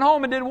she went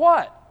home and did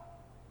what?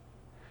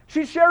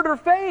 She shared her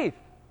faith.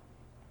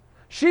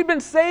 She'd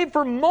been saved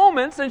for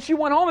moments and she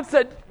went home and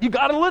said, you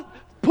got to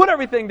put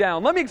everything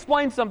down. Let me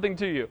explain something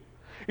to you.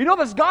 You know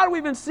this God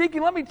we've been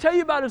seeking, let me tell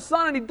you about His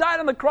Son, and He died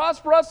on the cross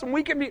for us, and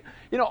we can be,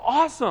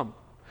 awesome.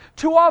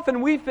 Too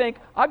often we think,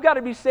 I've got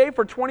to be saved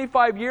for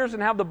 25 years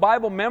and have the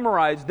Bible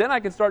memorized, then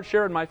I can start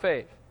sharing my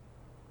faith.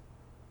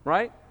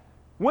 Right?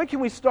 When can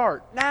we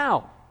start?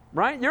 Now.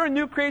 Right? You're a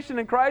new creation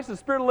in Christ. The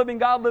Spirit of the living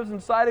God lives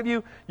inside of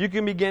you. You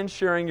can begin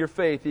sharing your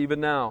faith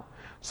even now.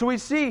 So we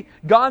see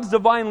God's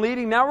divine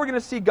leading. Now we're going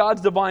to see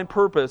God's divine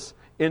purpose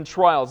in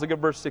trials. Look at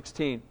verse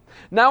 16.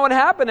 Now it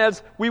happened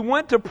as we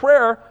went to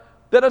prayer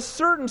that a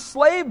certain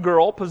slave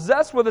girl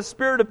possessed with a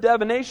spirit of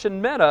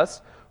divination met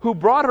us, who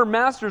brought her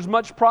masters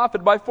much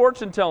profit by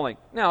fortune telling.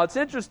 Now it's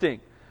interesting.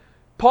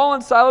 Paul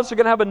and Silas are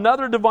going to have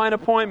another divine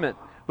appointment,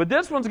 but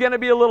this one's going to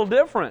be a little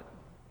different.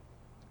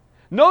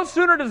 No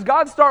sooner does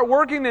God start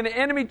working than the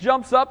enemy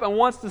jumps up and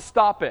wants to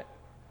stop it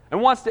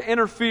and wants to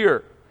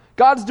interfere.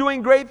 God's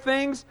doing great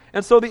things,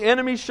 and so the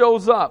enemy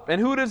shows up.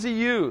 And who does he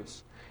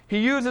use? He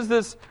uses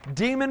this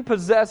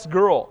demon-possessed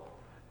girl.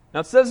 Now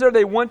it says there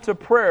they went to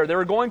prayer. They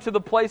were going to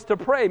the place to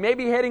pray,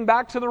 maybe heading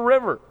back to the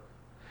river.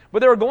 But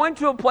they were going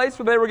to a place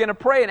where they were going to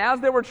pray, and as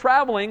they were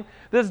traveling,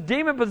 this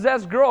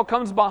demon-possessed girl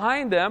comes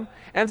behind them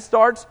and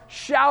starts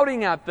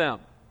shouting at them.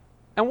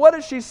 And what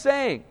is she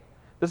saying?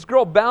 This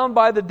girl, bound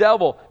by the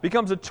devil,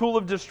 becomes a tool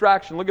of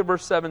distraction. Look at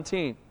verse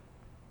 17.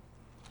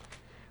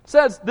 It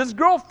says, this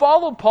girl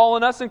followed Paul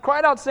and us and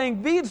cried out,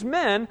 saying, these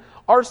men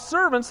are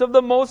servants of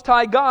the Most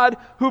High God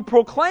who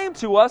proclaim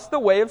to us the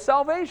way of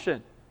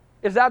salvation.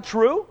 Is that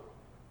true?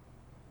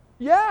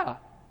 Yeah.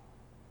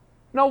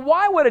 Now,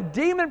 why would a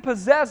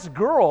demon-possessed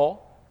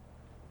girl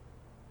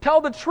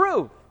tell the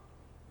truth?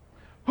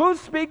 Who's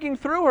speaking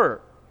through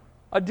her?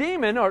 A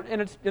demon, or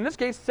in this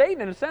case,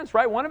 Satan in a sense,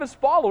 right? One of his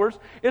followers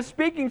is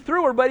speaking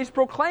through her, but he's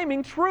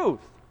proclaiming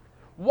truth.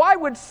 Why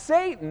would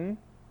Satan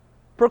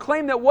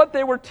proclaim that what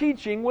they were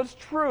teaching was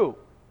true?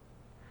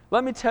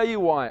 Let me tell you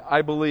why,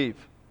 I believe.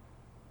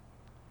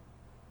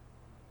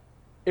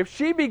 If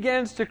she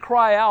begins to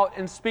cry out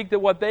and speak that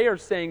what they are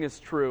saying is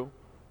true,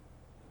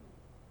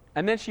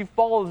 and then she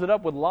follows it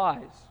up with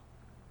lies,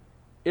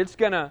 it's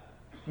going to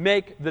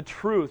make the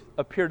truth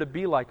appear to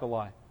be like a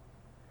lie.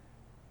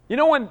 You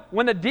know,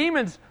 when the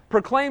demons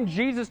proclaimed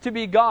Jesus to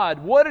be God,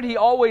 what did he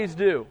always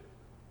do?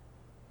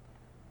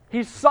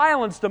 He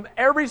silenced them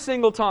every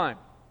single time.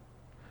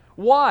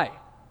 Why?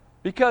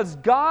 Because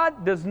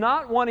God does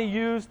not want to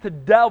use the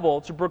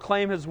devil to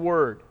proclaim his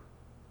word.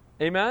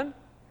 Amen?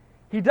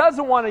 He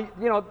doesn't want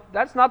to,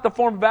 that's not the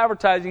form of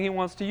advertising he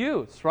wants to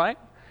use, right?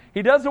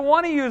 He doesn't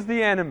want to use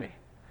the enemy.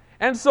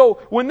 And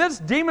so when this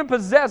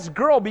demon-possessed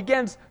girl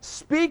begins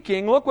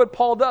speaking, look what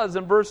Paul does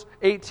in verse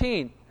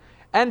 18.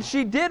 And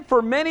she did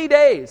for many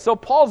days. So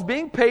Paul's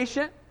being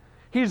patient.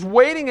 He's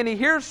waiting and he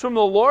hears from the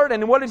Lord.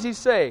 And what does he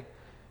say?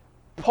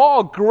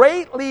 Paul,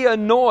 greatly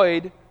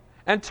annoyed,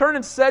 and turned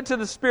and said to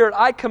the Spirit,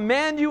 I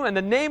command you in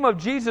the name of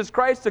Jesus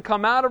Christ to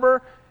come out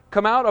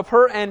of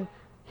her. And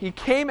he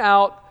came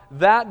out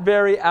that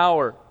very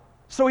hour.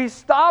 So he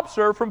stops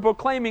her from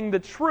proclaiming the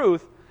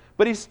truth,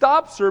 but he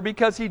stops her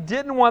because he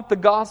didn't want the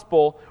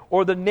gospel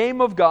or the name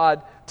of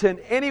God to in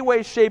any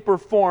way, shape, or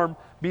form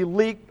be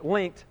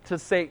linked to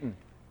Satan.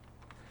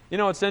 You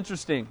know, it's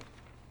interesting.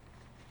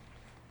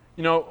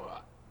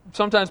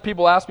 Sometimes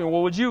people ask me,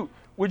 well, would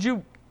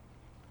you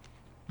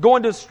go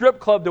into a strip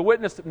club to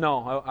witness?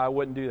 No, I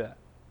wouldn't do that.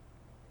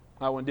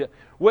 I wouldn't do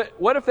it.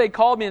 What if they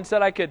called me and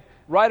said I could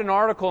write an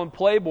article in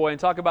Playboy and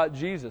talk about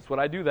Jesus? Would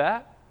I do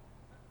that?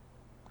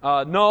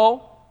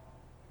 No.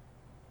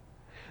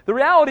 The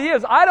reality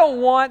is, I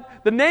don't want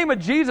the name of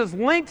Jesus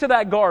linked to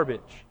that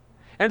garbage.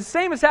 And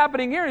same is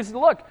happening here. He said,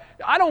 look,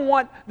 I don't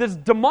want this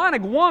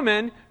demonic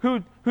woman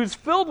who's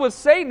filled with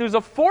Satan, who's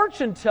a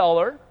fortune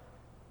teller,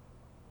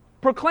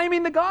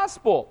 proclaiming the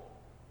gospel.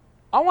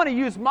 I want to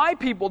use my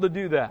people to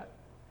do that.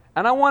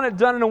 And I want it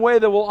done in a way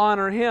that will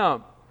honor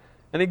him.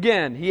 And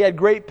again, he had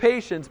great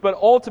patience, but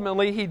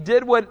ultimately he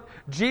did what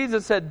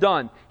Jesus had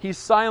done. He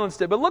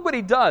silenced it. But look what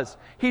he does.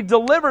 He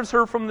delivers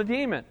her from the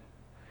demon.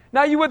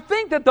 Now you would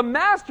think that the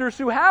masters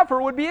who have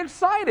her would be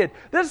excited.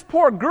 This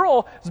poor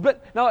girl,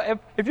 now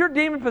if you're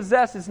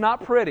demon-possessed, it's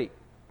not pretty.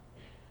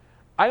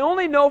 I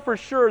only know for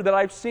sure that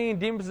I've seen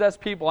demon-possessed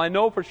people, I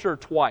know for sure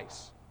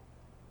twice.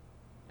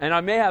 And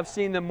I may have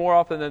seen them more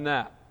often than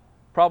that.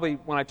 Probably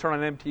when I turn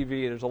on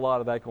MTV, there's a lot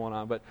of that going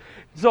on. But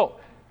so,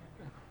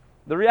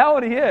 the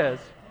reality is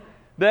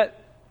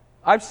that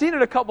I've seen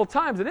it a couple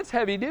times, and it's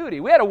heavy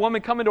duty. We had a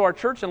woman come into our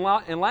church in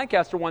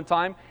Lancaster one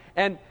time,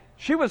 and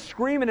she was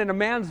screaming in a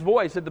man's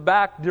voice at the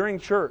back during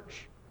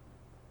church.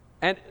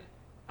 And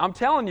I'm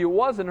telling you, it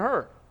wasn't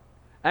her.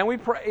 And we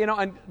pray,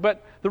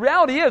 but the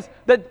reality is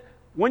that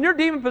when you're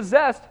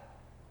demon-possessed,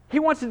 he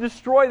wants to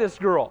destroy this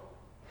girl.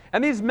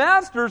 And these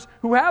masters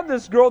who have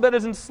this girl that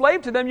is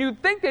enslaved to them,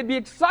 you'd think they'd be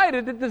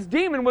excited that this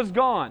demon was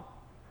gone.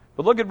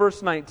 But look at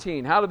verse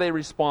 19. How do they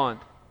respond?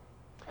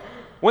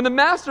 When the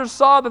masters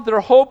saw that their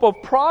hope of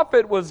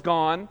profit was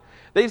gone,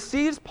 they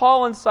seized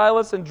Paul and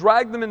Silas and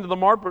dragged them into the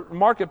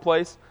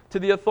marketplace to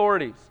the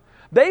authorities.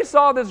 They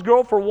saw this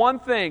girl for one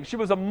thing. She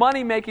was a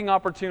money-making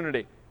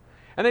opportunity.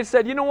 And they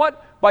said, you know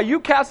what? By you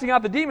casting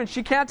out the demon,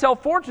 she can't tell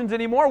fortunes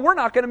anymore. We're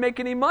not going to make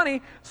any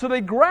money. So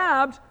they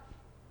grabbed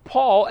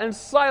Paul and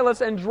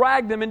Silas and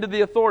dragged them into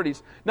the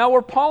authorities. Now,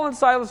 were Paul and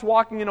Silas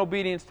walking in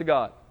obedience to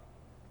God?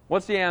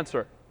 What's the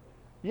answer?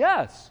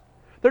 Yes.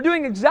 They're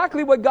doing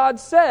exactly what God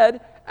said,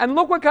 and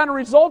look what kind of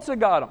results it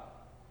got them.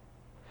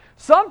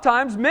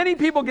 Sometimes many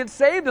people get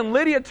saved and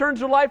Lydia turns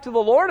her life to the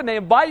Lord and they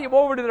invite you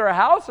over to their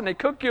house and they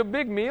cook you a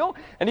big meal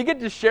and you get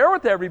to share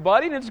with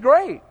everybody and it's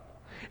great.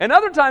 And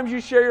other times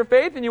you share your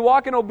faith and you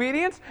walk in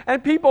obedience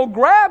and people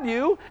grab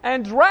you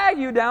and drag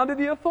you down to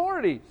the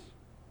authorities.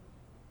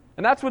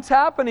 And that's what's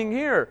happening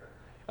here.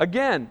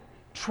 Again,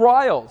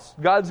 trials.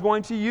 God's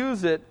going to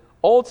use it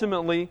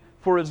ultimately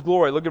for His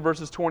glory. Look at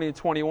verses 20 and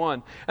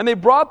 21. And they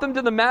brought them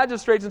to the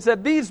magistrates and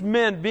said, "These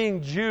men,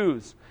 being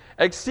Jews,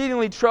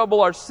 exceedingly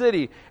trouble our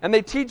city, and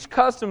they teach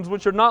customs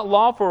which are not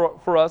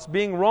lawful for us,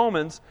 being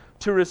Romans,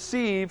 to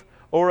receive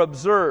or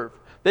observe."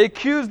 They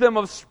accuse them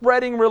of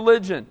spreading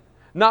religion,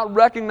 not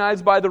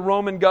recognized by the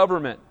Roman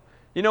government.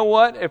 You know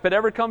what? If it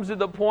ever comes to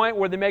the point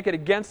where they make it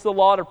against the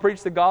law to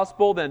preach the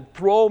gospel, then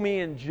throw me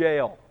in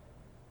jail.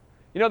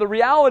 You know, the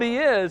reality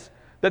is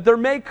that there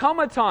may come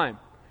a time.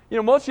 You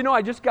know, most of you know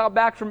I just got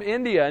back from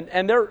India,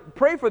 and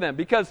pray for them,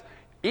 because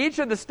each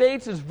of the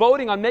states is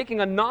voting on making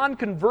a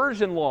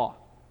non-conversion law,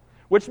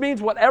 which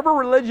means whatever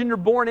religion you're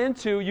born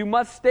into, you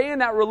must stay in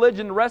that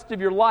religion the rest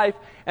of your life,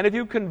 and if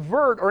you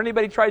convert or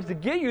anybody tries to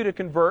get you to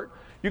convert,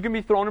 you can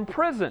be thrown in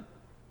prison.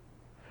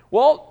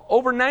 Well,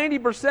 over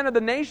 90% of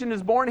the nation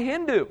is born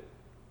Hindu.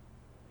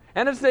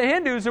 And it's the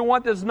Hindus who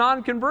want this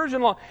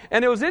non-conversion law.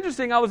 And it was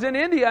interesting, I was in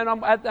India and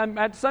I'm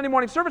at Sunday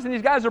morning service and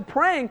these guys are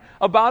praying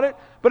about it.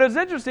 But it was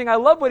interesting, I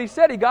love what he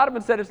said. He got up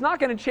and said, it's not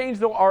going to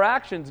change our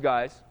actions,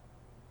 guys.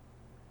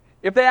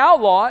 If they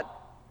outlaw it,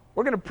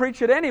 we're going to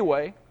preach it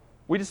anyway.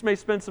 We just may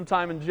spend some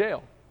time in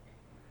jail.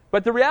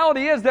 But the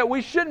reality is that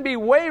we shouldn't be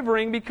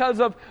wavering because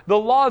of the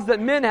laws that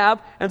men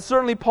have. And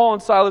certainly Paul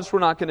and Silas were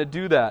not going to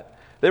do that.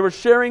 They were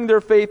sharing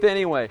their faith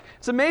anyway.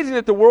 It's amazing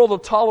that the world will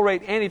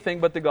tolerate anything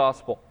but the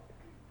gospel.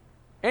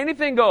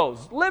 Anything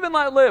goes. Live and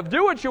let live.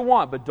 Do what you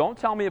want, but don't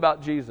tell me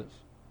about Jesus.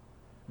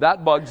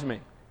 That bugs me.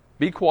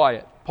 Be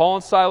quiet. Paul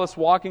and Silas,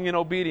 walking in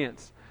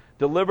obedience,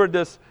 delivered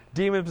this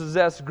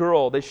demon-possessed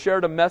girl. They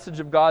shared a message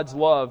of God's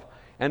love,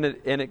 and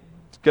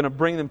it's going to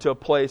bring them to a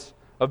place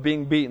of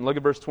being beaten. Look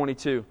at verse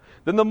 22.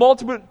 Then the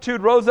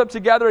multitude rose up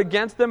together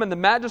against them, and the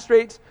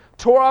magistrates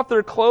tore off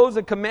their clothes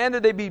and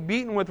commanded they be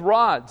beaten with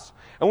rods.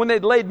 And when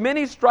they'd laid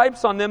many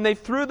stripes on them, they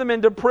threw them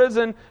into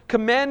prison,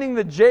 commanding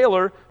the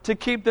jailer to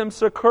keep them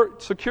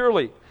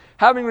securely.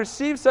 Having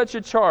received such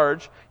a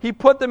charge, he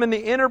put them in the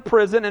inner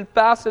prison and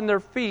fastened their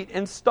feet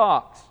in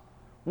stocks.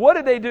 What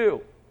did they do?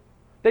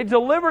 They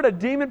delivered a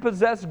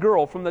demon-possessed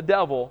girl from the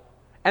devil,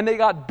 and they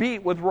got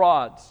beat with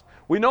rods.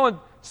 We know in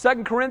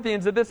 2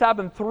 Corinthians that this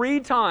happened 3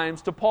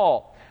 times to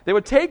Paul. They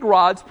would take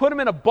rods, put him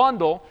in a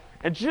bundle,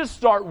 and just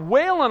start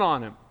wailing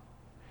on him.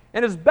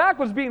 And his back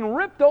was being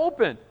ripped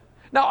open.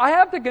 Now, I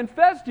have to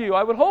confess to you,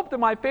 I would hope that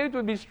my faith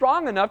would be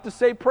strong enough to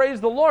say,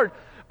 praise the Lord.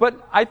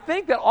 But I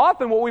think that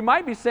often what we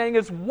might be saying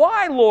is,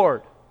 why,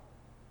 Lord?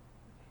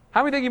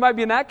 How many think you might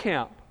be in that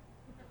camp?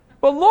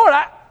 But Lord,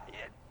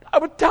 I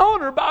was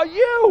telling her about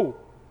you.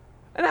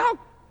 And how,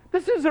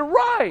 this isn't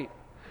right.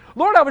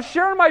 Lord, I was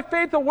sharing my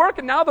faith at work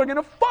and now they're going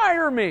to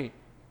fire me.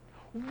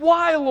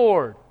 Why,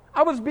 Lord?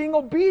 I was being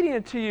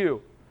obedient to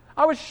you.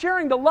 I was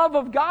sharing the love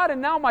of God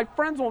and now my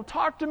friends won't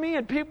talk to me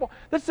and people,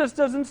 this just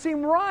doesn't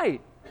seem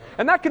right.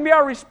 And that can be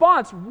our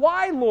response.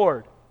 Why,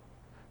 Lord?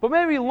 But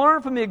maybe we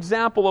learn from the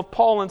example of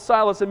Paul and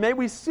Silas, and may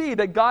we see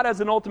that God has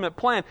an ultimate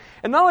plan.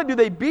 And not only do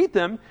they beat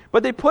them,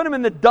 but they put them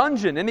in the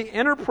dungeon, in the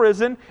inner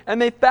prison,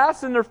 and they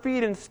fasten their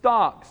feet in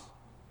stocks.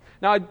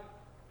 Now,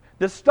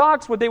 the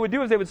stocks, what they would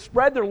do is they would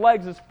spread their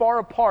legs as far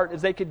apart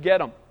as they could get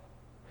them.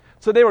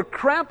 So they would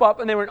cramp up,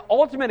 and they were in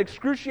ultimate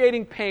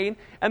excruciating pain,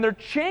 and they're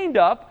chained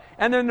up,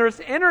 and then there's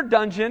inner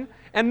dungeon,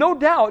 and no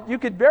doubt you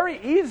could very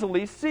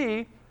easily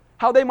see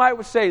how they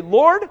might say,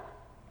 Lord,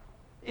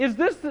 is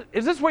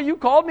this what you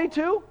called me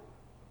to?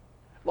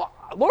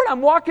 Lord,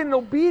 I'm walking in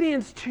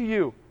obedience to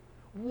you.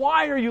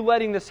 Why are you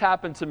letting this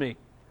happen to me?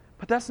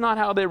 But that's not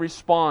how they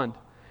respond.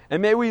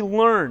 And may we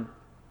learn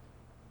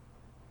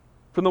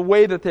from the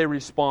way that they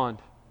respond.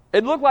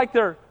 It looked like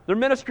their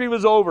ministry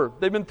was over.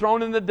 They've been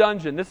thrown in the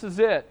dungeon. This is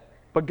it.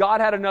 But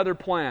God had another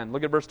plan.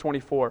 Look at verse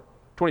 25.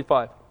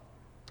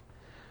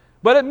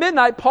 But at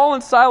midnight, Paul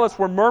and Silas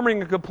were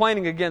murmuring and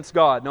complaining against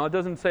God. No, it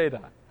doesn't say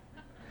that.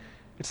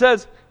 It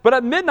says, but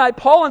at midnight,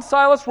 Paul and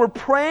Silas were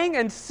praying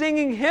and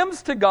singing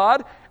hymns to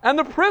God, and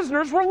the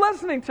prisoners were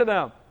listening to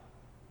them.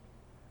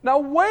 Now,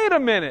 wait a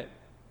minute.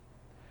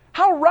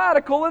 How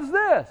radical is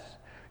this?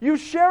 You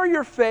share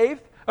your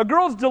faith, a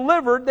girl's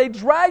delivered, they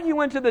drag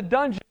you into the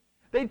dungeon,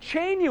 they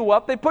chain you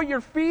up, they put your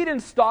feet in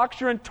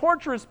stocks, you're in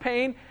torturous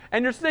pain,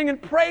 and you're singing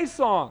praise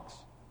songs.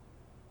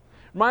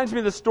 Reminds me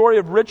of the story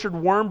of Richard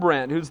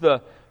Wurmbrand, who's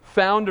the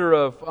founder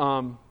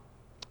of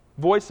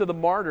Voice of the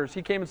Martyrs.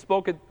 He came and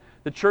spoke at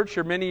the church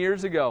here many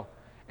years ago.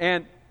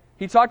 And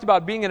he talked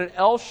about being in an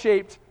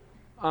L-shaped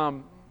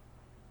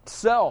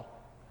cell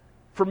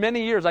for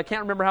many years. I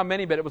can't remember how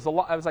many, but it was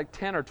like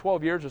 10 or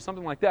 12 years or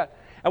something like that.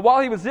 And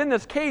while he was in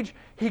this cage,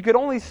 he could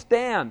only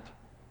stand.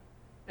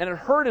 And it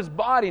hurt his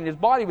body, and his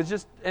body was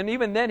just, and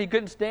even then he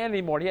couldn't stand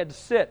anymore. He had to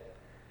sit.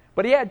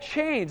 But he had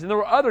chains, and there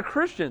were other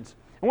Christians.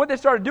 And what they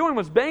started doing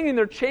was banging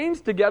their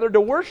chains together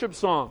to worship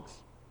songs.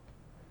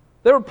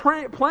 They were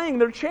playing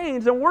their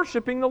chains and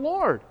worshiping the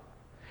Lord.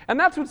 And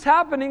that's what's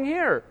happening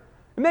here.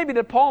 And maybe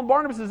that Paul and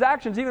Barnabas'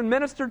 actions even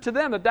ministered to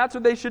them, that that's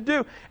what they should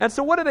do. And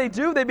so what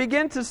do? They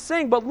begin to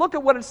sing. But look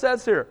at what it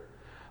says here.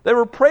 They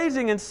were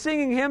praising and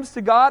singing hymns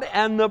to God,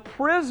 and the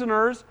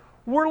prisoners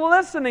were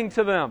listening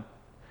to them.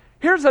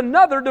 Here's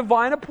another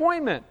divine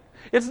appointment.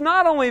 It's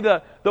not only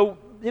the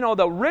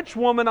rich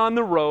woman on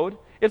the road.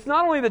 It's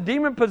not only the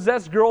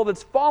demon-possessed girl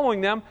that's following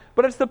them,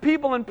 but it's the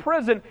people in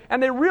prison,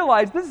 and they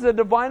realize this is a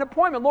divine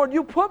appointment. Lord,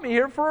 you put me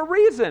here for a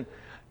reason.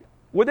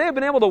 Would they have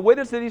been able to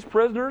witness to these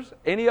prisoners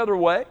any other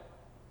way?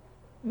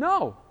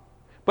 No.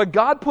 But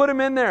God put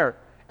them in there,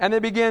 and they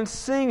began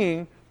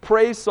singing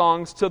praise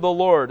songs to the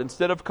Lord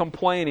instead of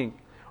complaining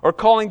or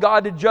calling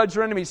God to judge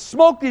their enemies.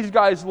 Smoke these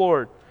guys,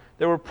 Lord.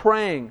 They were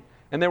praying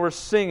and they were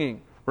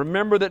singing.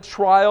 Remember that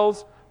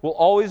trials will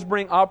always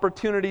bring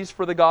opportunities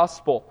for the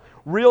gospel.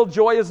 Real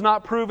joy is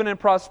not proven in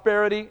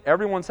prosperity.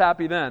 Everyone's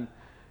happy then.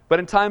 But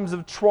in times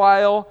of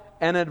trial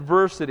and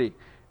adversity,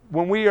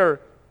 when we are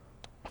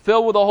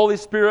filled with the Holy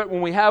Spirit,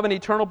 when we have an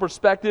eternal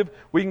perspective,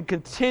 we can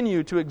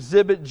continue to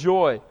exhibit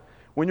joy.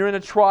 When you're in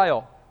a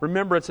trial,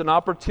 remember it's an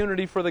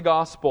opportunity for the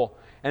gospel.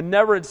 And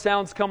never had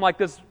sounds come like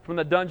this from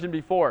the dungeon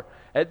before.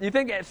 You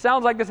think it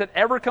sounds like this had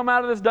ever come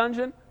out of this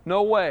dungeon?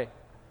 No way.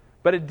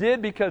 But it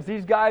did because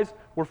these guys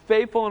were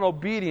faithful and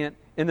obedient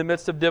in the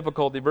midst of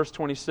difficulty. Verse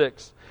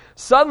 26.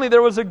 Suddenly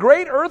there was a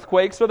great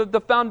earthquake so that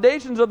the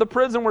foundations of the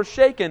prison were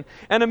shaken,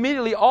 and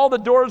immediately all the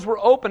doors were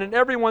open and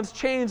everyone's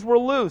chains were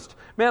loosed.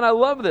 Man, I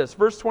love this.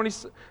 Verse 20.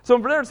 So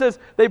from there it says,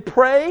 they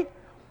pray,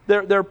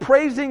 they're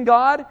praising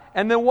God,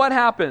 and then what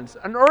happens?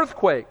 An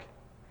earthquake.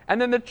 And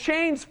then the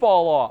chains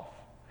fall off.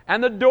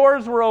 And the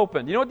doors were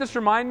opened. You know what this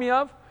reminds me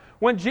of?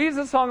 When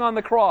Jesus hung on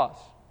the cross,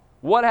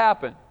 what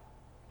happened?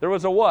 There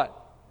was a what?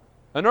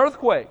 An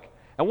earthquake.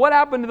 And what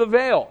happened to the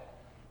veil?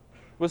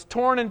 It was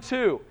torn in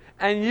two.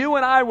 And you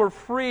and I were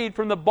freed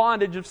from the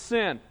bondage of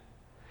sin.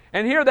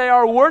 And here they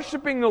are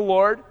worshiping the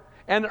Lord,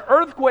 and the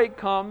earthquake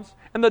comes,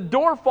 and the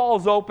door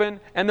falls open,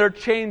 and their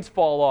chains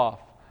fall off.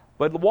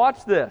 But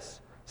watch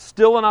this.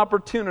 Still an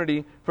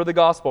opportunity for the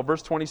gospel.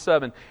 Verse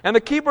 27. And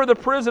the keeper of the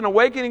prison,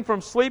 awakening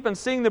from sleep and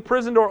seeing the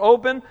prison door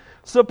open,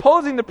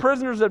 supposing the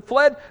prisoners had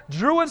fled,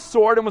 drew his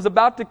sword and was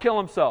about to kill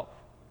himself.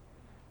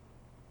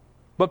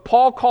 But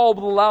Paul called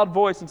with a loud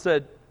voice and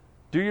said,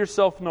 do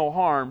yourself no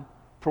harm,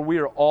 for we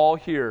are all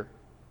here.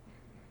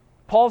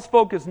 Paul's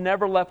focus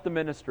never left the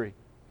ministry.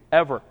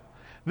 Ever.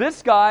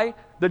 This guy,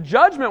 the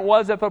judgment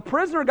was if a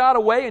prisoner got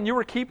away and you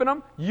were keeping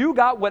them, you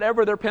got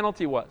whatever their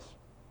penalty was.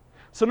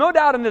 So no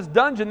doubt in this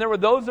dungeon there were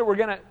those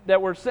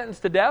that were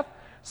sentenced to death.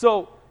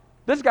 So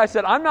this guy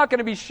said, I'm not going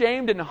to be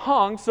shamed and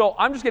hung, so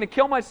I'm just going to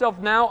kill myself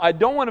now. I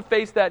don't want to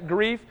face that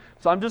grief,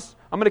 so I'm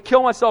going to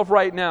kill myself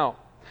right now.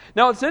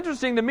 Now it's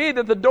interesting to me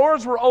that the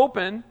doors were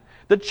open,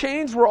 the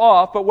chains were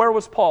off, but where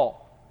was Paul?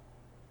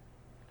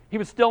 He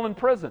was still in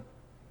prison.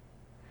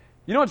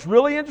 You know what's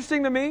really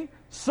interesting to me?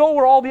 So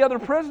were all the other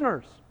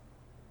prisoners.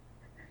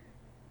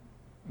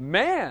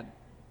 Man,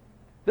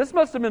 this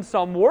must have been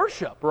some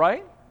worship,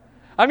 right?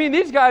 I mean,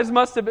 this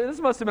must have been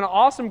an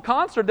awesome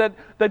concert that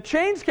the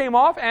chains came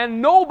off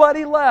and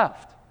nobody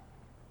left.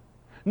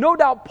 No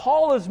doubt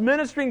Paul is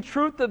ministering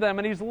truth to them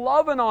and he's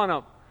loving on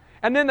them.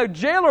 And then the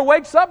jailer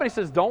wakes up and he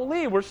says, don't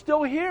leave, we're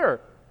still here.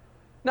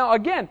 Now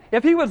again,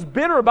 if he was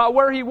bitter about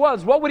where he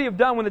was, what would he have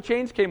done when the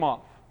chains came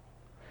off?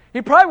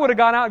 He probably would have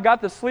gone out and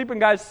got the sleeping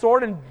guy's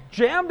sword and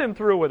jammed him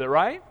through with it,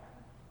 right?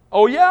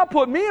 Oh yeah,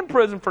 put me in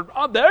prison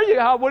there you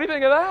go, what do you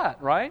think of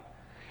that, right?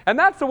 And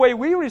that's the way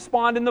we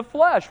respond in the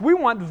flesh. We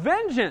want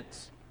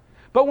vengeance.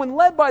 But when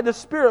led by the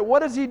Spirit, what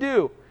does he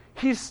do?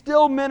 He's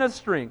still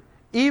ministering,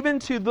 even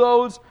to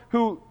those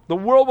who the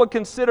world would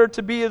consider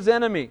to be his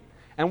enemy.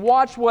 And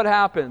watch what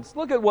happens.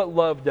 Look at what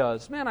love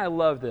does. Man, I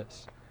love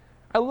this.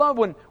 I love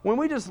when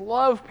we just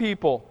love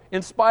people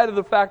in spite of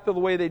the fact of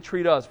the way they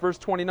treat us. Verse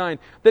 29.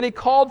 Then he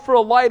called for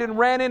a light and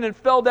ran in and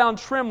fell down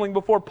trembling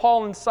before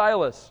Paul and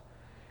Silas.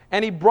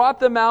 And he brought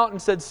them out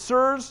and said,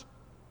 Sirs,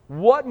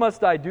 what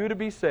must I do to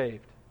be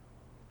saved?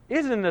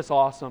 Isn't this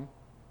awesome?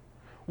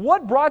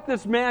 What brought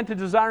this man to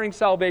desiring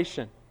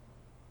salvation?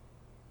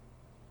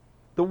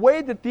 The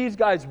way that these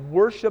guys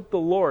worshiped the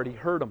Lord, he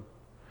heard them.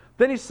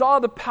 Then he saw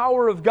the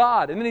power of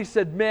God, and then he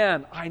said,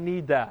 man, I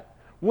need that.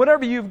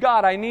 Whatever you've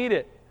got, I need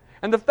it.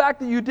 And the fact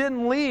that you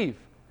didn't leave.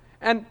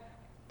 And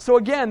so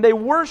again, they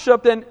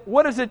worshiped, and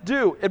what does it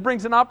do? It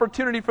brings an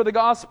opportunity for the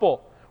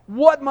gospel.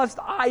 What must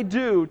I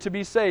do to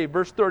be saved?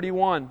 Verse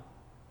 31.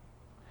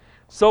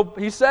 So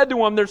he said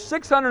to him, there's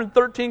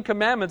 613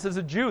 commandments as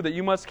a Jew that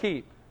you must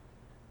keep.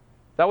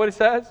 Is that what he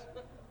says?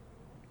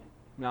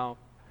 No.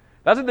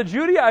 That's what the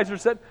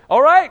Judaizers said.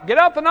 All right, get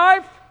out the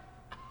knife.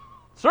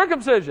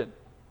 Circumcision.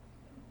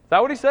 Is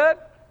that what he said?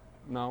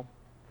 No.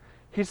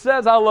 He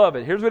says, I love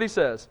it. Here's what he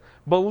says.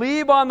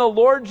 Believe on the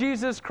Lord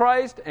Jesus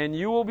Christ and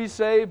you will be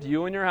saved,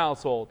 you and your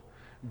household.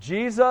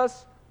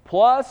 Jesus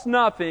plus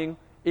nothing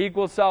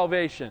equals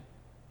salvation.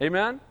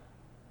 Amen?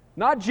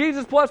 Not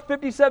Jesus plus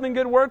 57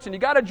 good works, and you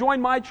got to join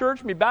my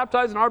church and be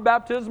baptized in our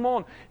baptismal,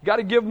 and you got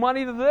to give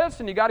money to this,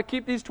 and you got to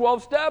keep these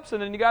 12 steps,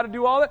 and then you got to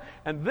do all that,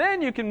 and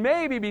then you can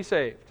maybe be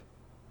saved.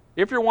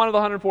 If you're one of the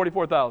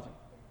 144,000.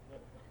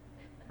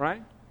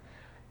 Right?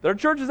 There are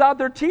churches out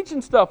there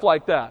teaching stuff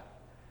like that.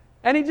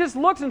 And he just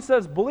looks and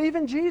says, believe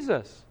in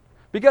Jesus.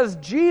 Because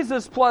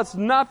Jesus plus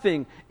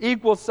nothing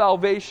equals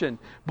salvation.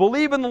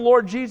 Believe in the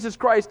Lord Jesus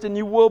Christ and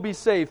you will be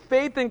saved.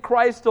 Faith in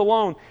Christ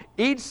alone.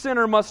 Each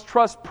sinner must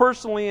trust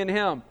personally in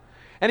Him.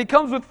 And he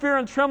comes with fear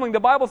and trembling.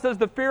 The Bible says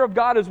the fear of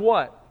God is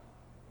what?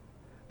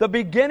 The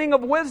beginning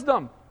of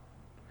wisdom.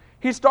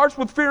 He starts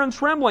with fear and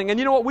trembling. And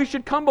you know what? We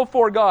should come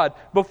before God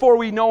before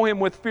we know Him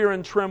with fear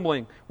and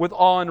trembling, with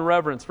awe and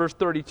reverence. Verse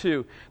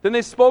 32. Then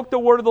they spoke the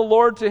word of the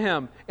Lord to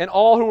him and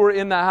all who were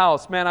in the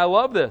house. Man, I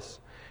love this.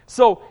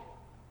 So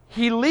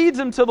he leads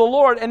him to the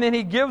Lord, and then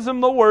he gives him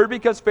the word,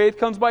 because faith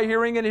comes by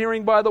hearing and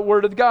hearing by the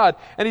word of God.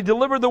 And he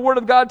delivered the word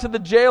of God to the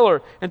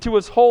jailer and to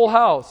his whole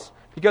house,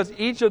 because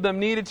each of them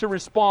needed to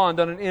respond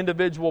on an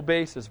individual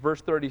basis. Verse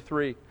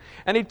 33.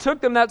 And he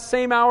took them that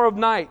same hour of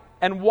night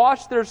and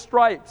washed their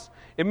stripes.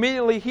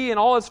 Immediately he and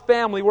all his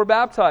family were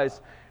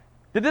baptized.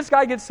 Did this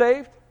guy get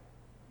saved?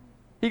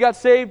 He got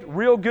saved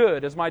real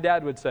good, as my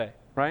dad would say,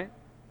 right?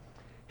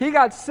 He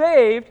got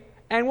saved,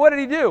 and what did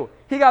he do?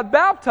 He got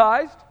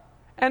baptized.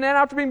 And then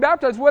after being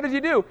baptized, what does he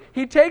do?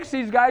 He takes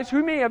these guys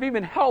who may have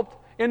even helped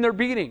in their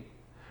beating,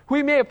 who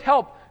he may have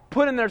helped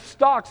put in their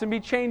stocks and be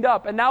chained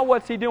up. And now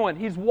what's he doing?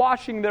 He's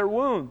washing their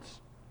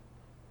wounds.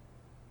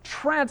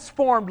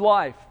 Transformed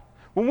life.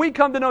 When we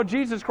come to know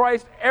Jesus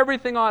Christ,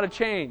 everything ought to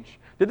change.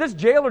 Did this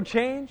jailer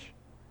change?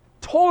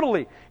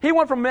 Totally. He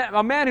went from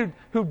a man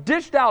who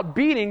dished out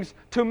beatings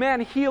to a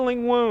man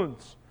healing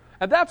wounds.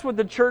 And that's what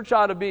the church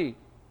ought to be.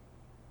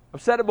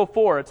 I've said it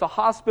before. It's a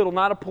hospital,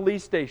 not a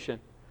police station.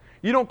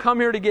 You don't come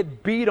here to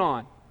get beat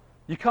on.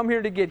 You come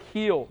here to get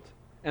healed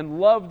and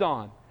loved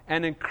on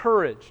and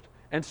encouraged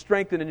and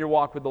strengthened in your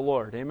walk with the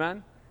Lord.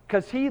 Amen?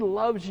 Because He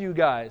loves you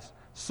guys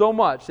so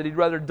much that He'd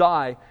rather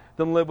die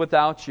than live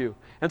without you.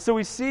 And so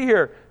we see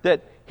here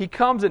that He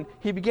comes and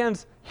He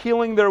begins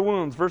healing their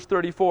wounds. Verse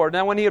 34.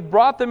 Now when He had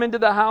brought them into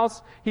the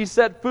house, He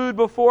set food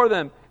before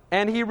them,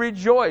 and He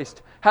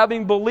rejoiced,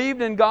 having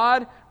believed in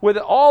God with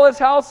all His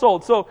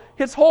household. So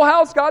His whole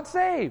house got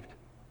saved.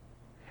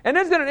 And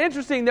isn't it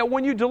interesting that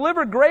when you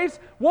deliver grace,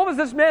 what was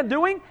this man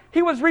doing?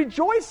 He was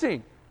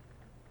rejoicing.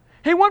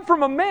 He went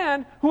from a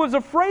man who was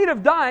afraid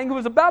of dying, who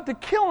was about to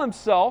kill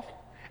himself,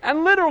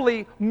 and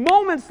literally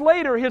moments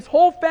later his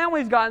whole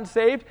family's gotten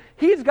saved,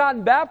 he's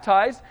gotten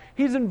baptized,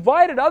 he's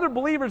invited other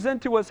believers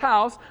into his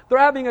house, they're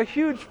having a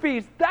huge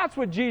feast. That's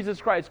what Jesus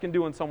Christ can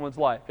do in someone's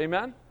life.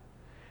 Amen?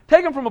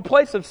 Take him from a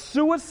place of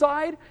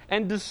suicide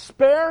and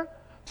despair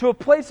to a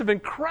place of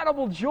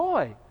incredible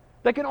joy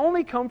that can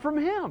only come from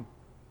Him.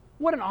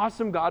 What an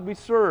awesome God we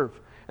serve.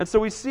 And so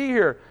we see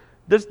here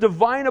this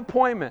divine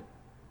appointment.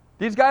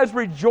 These guys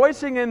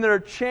rejoicing in their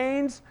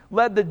chains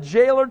led the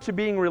jailer to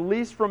being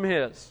released from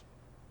his.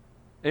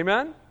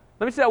 Amen?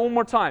 Let me say that one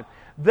more time.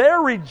 Their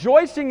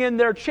rejoicing in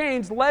their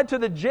chains led to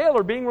the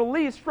jailer being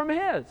released from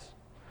his.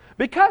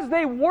 Because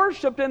they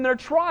worshiped in their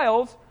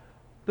trials,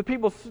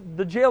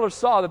 the jailer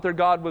saw that their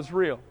God was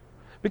real.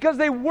 Because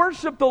they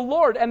worshiped the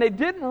Lord and they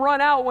didn't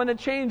run out when the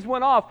chains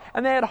went off,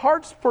 and they had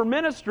hearts for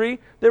ministry,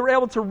 they were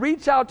able to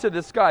reach out to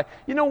this guy.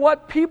 You know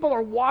what? People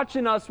are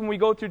watching us when we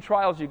go through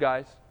trials, you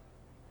guys.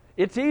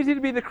 It's easy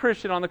to be the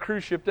Christian on the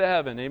cruise ship to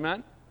heaven,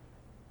 amen?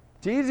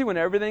 It's easy when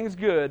everything's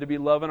good to be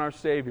loving our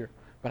Savior.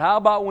 But how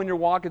about when you're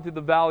walking through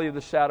the valley of the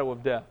shadow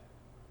of death?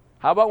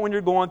 How about when you're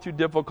going through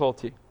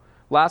difficulty?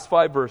 Last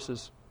 5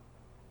 verses.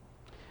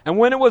 And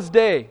when it was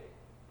day,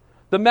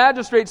 the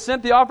magistrate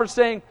sent the offer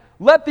saying,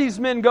 let these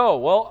men go.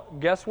 Well,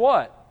 guess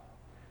what?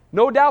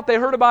 No doubt they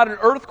heard about an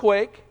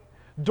earthquake,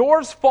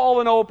 doors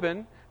falling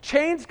open,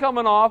 chains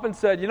coming off, and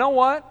said, you know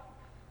what?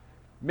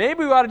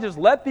 Maybe we ought to just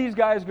let these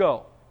guys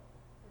go.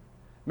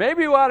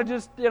 Maybe we ought to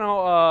just,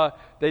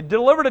 they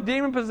delivered a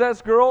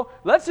demon-possessed girl.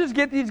 Let's just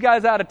get these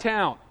guys out of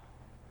town.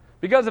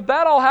 Because if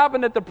that all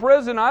happened at the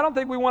prison, I don't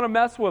think we want to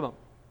mess with them.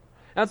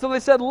 And so they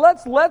said,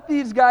 let's let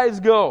these guys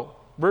go.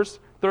 Verse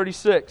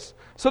 36.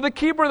 So the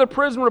keeper of the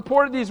prison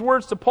reported these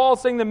words to Paul,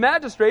 saying, the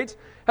magistrates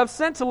have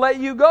sent to let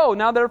you go.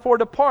 Now therefore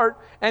depart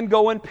and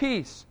go in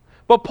peace.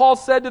 But Paul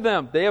said to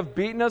them, they have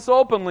beaten us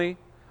openly,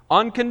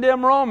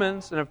 uncondemned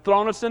Romans, and have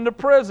thrown us into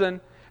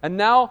prison. And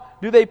now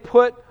do they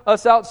put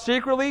us out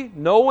secretly?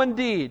 No,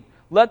 indeed.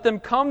 Let them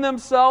come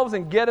themselves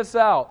and get us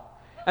out.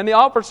 And the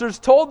officers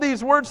told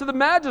these words to the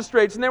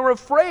magistrates, and they were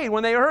afraid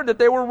when they heard that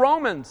they were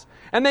Romans.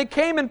 And they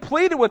came and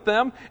pleaded with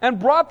them and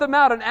brought them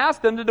out and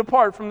asked them to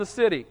depart from the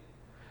city.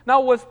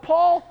 Now, was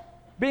Paul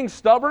being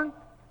stubborn?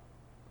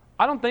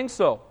 I don't think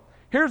so.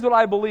 Here's what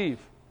I believe.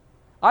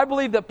 I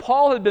believe that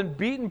Paul had been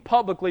beaten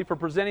publicly for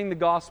presenting the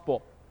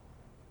gospel.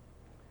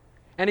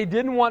 And he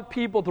didn't want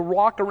people to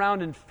walk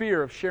around in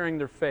fear of sharing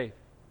their faith.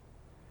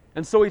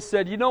 And so he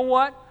said, you know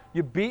what?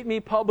 You beat me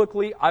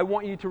publicly. I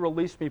want you to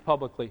release me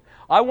publicly.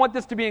 I want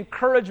this to be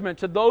encouragement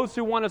to those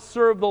who want to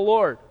serve the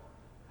Lord.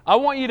 I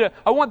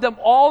want them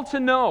all to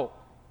know.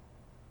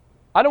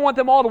 I don't want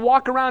them all to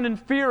walk around in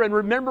fear and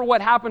remember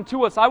what happened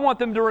to us. I want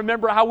them to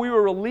remember how we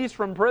were released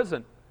from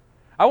prison.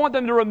 I want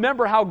them to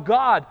remember how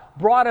God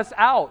brought us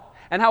out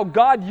and how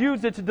God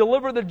used it to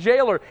deliver the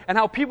jailer and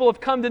how people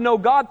have come to know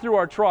God through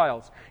our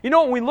trials. You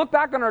know, when we look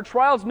back on our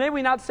trials, may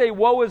we not say,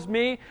 woe is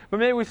me, but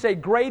maybe we say,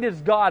 great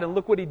is God, and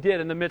look what He did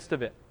in the midst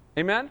of it.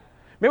 Amen?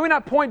 May we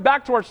not point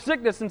back to our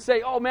sickness and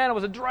say, oh man, it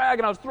was a drag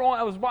and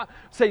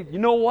say, you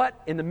know what?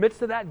 In the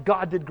midst of that,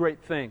 God did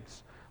great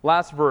things.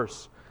 Last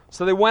verse.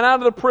 So they went out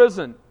of the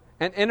prison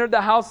and entered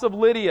the house of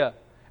Lydia.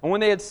 And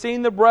when they had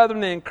seen the brethren,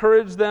 they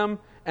encouraged them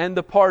and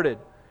departed.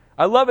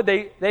 I love it.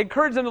 They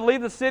encouraged them to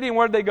leave the city, and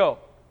where did they go?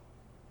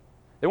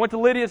 They went to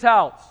Lydia's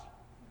house,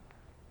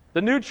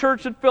 the new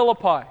church at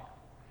Philippi.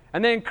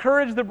 And they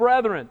encouraged the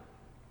brethren.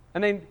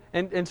 And they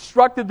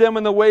instructed them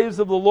in the ways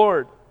of the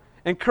Lord.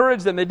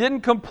 Encouraged them. They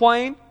didn't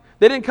complain.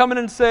 They didn't come in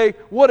and say,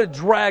 what a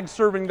drag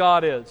serving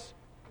God is.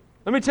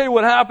 Let me tell you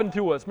what happened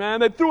to us,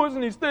 man. They threw us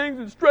in these things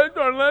and stretched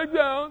our legs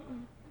out.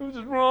 It was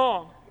just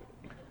wrong.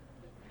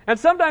 And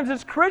sometimes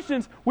as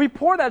Christians, we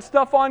pour that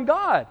stuff on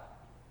God.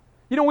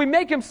 You know, we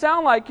make Him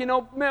sound like,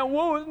 man,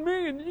 woe is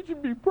me, and you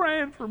should be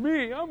praying for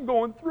me. I'm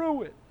going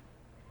through it.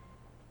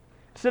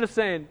 Instead of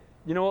saying,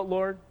 you know what,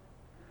 Lord?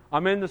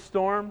 I'm in the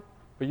storm,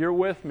 but You're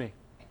with me.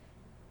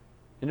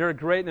 And You're a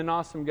great and an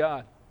awesome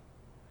God.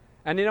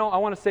 And I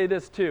want to say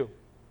this too.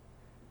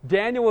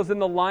 Daniel was in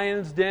the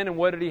lion's den, and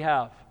what did he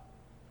have?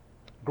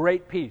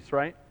 Great peace,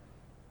 right?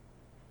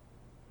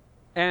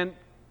 And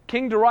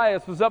King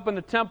Darius was up in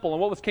the temple,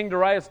 and what was King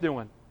Darius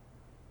doing?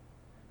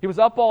 He was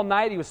up all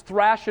night, he was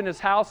thrashing his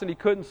house, and he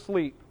couldn't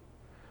sleep.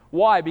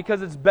 Why?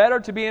 Because it's better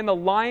to be in the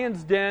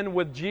lion's den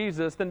with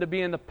Jesus than to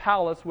be in the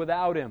palace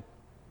without Him.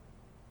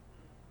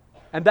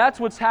 And that's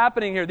what's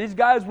happening here. These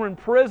guys were in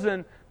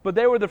prison, but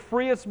they were the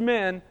freest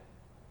men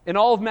in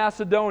all of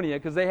Macedonia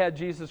because they had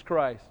Jesus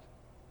Christ.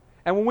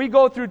 And when we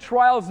go through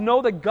trials,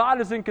 know that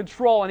God is in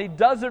control and He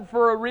does it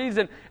for a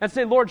reason. And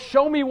say, Lord,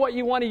 show me what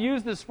You want to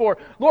use this for.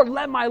 Lord,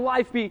 let my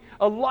life be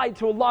a light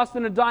to a lost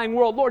and a dying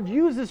world. Lord,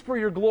 use this for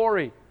Your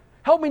glory.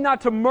 Help me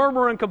not to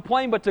murmur and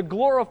complain, but to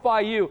glorify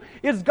You.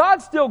 Is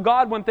God still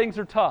God when things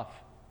are tough?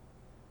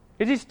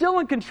 Is He still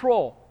in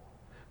control?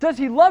 Does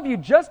He love you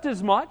just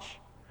as much?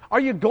 Are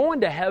you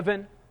going to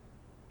heaven?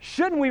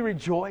 Shouldn't we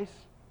rejoice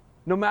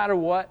no matter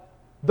what?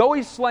 Though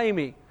He slay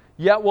me,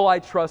 yet will I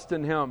trust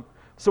in Him.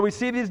 So we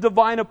see these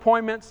divine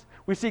appointments.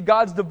 We see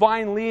God's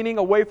divine leaning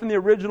away from the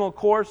original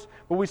course,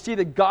 but we see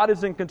that God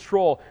is in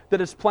control, that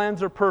His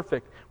plans are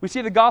perfect. We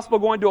see the gospel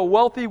going to a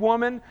wealthy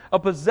woman, a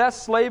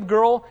possessed slave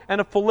girl,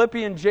 and a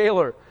Philippian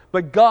jailer.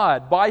 But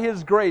God, by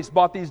His grace,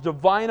 brought these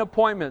divine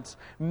appointments.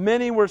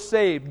 Many were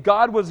saved.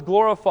 God was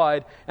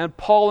glorified, and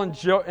Paul and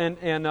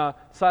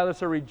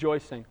Silas are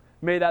rejoicing.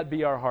 May that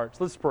be our hearts.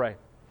 Let's pray.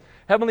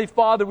 Heavenly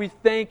Father, we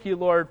thank You,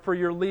 Lord, for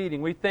Your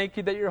leading. We thank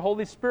You that Your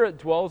Holy Spirit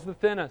dwells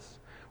within us.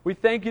 We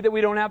thank You that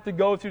we don't have to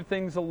go through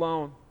things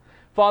alone.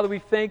 Father, we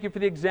thank You for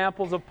the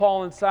examples of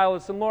Paul and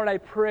Silas. And Lord, I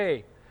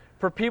pray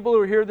for people who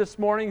are here this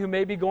morning who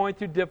may be going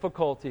through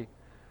difficulty,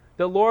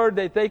 that Lord,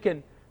 that they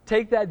can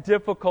take that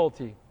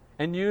difficulty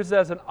and use it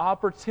as an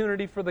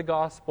opportunity for the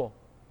gospel.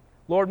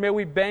 Lord, may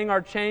we bang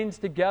our chains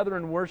together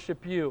and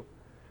worship You.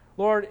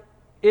 Lord,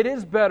 it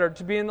is better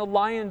to be in the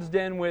lion's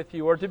den with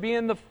You or to be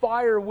in the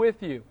fire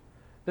with You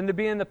than to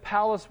be in the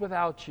palace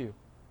without You.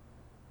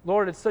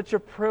 Lord, it's such a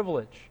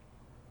privilege,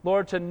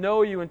 Lord, to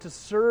know You and to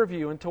serve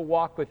You and to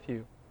walk with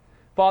You.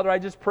 Father, I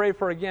just pray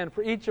for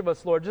each of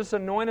us, Lord, just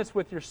anoint us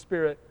with Your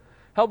Spirit.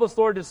 Help us,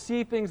 Lord, to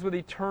see things with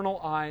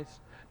eternal eyes,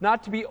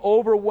 not to be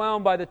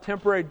overwhelmed by the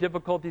temporary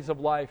difficulties of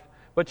life,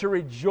 but to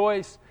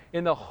rejoice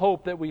in the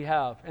hope that we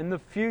have, and the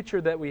future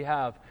that we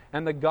have,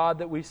 and the God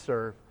that we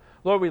serve.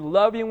 Lord, we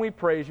love You and we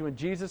praise You. In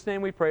Jesus'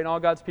 name we pray. And all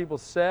God's people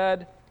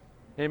said,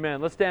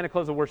 amen. Let's stand and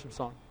close the worship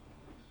song.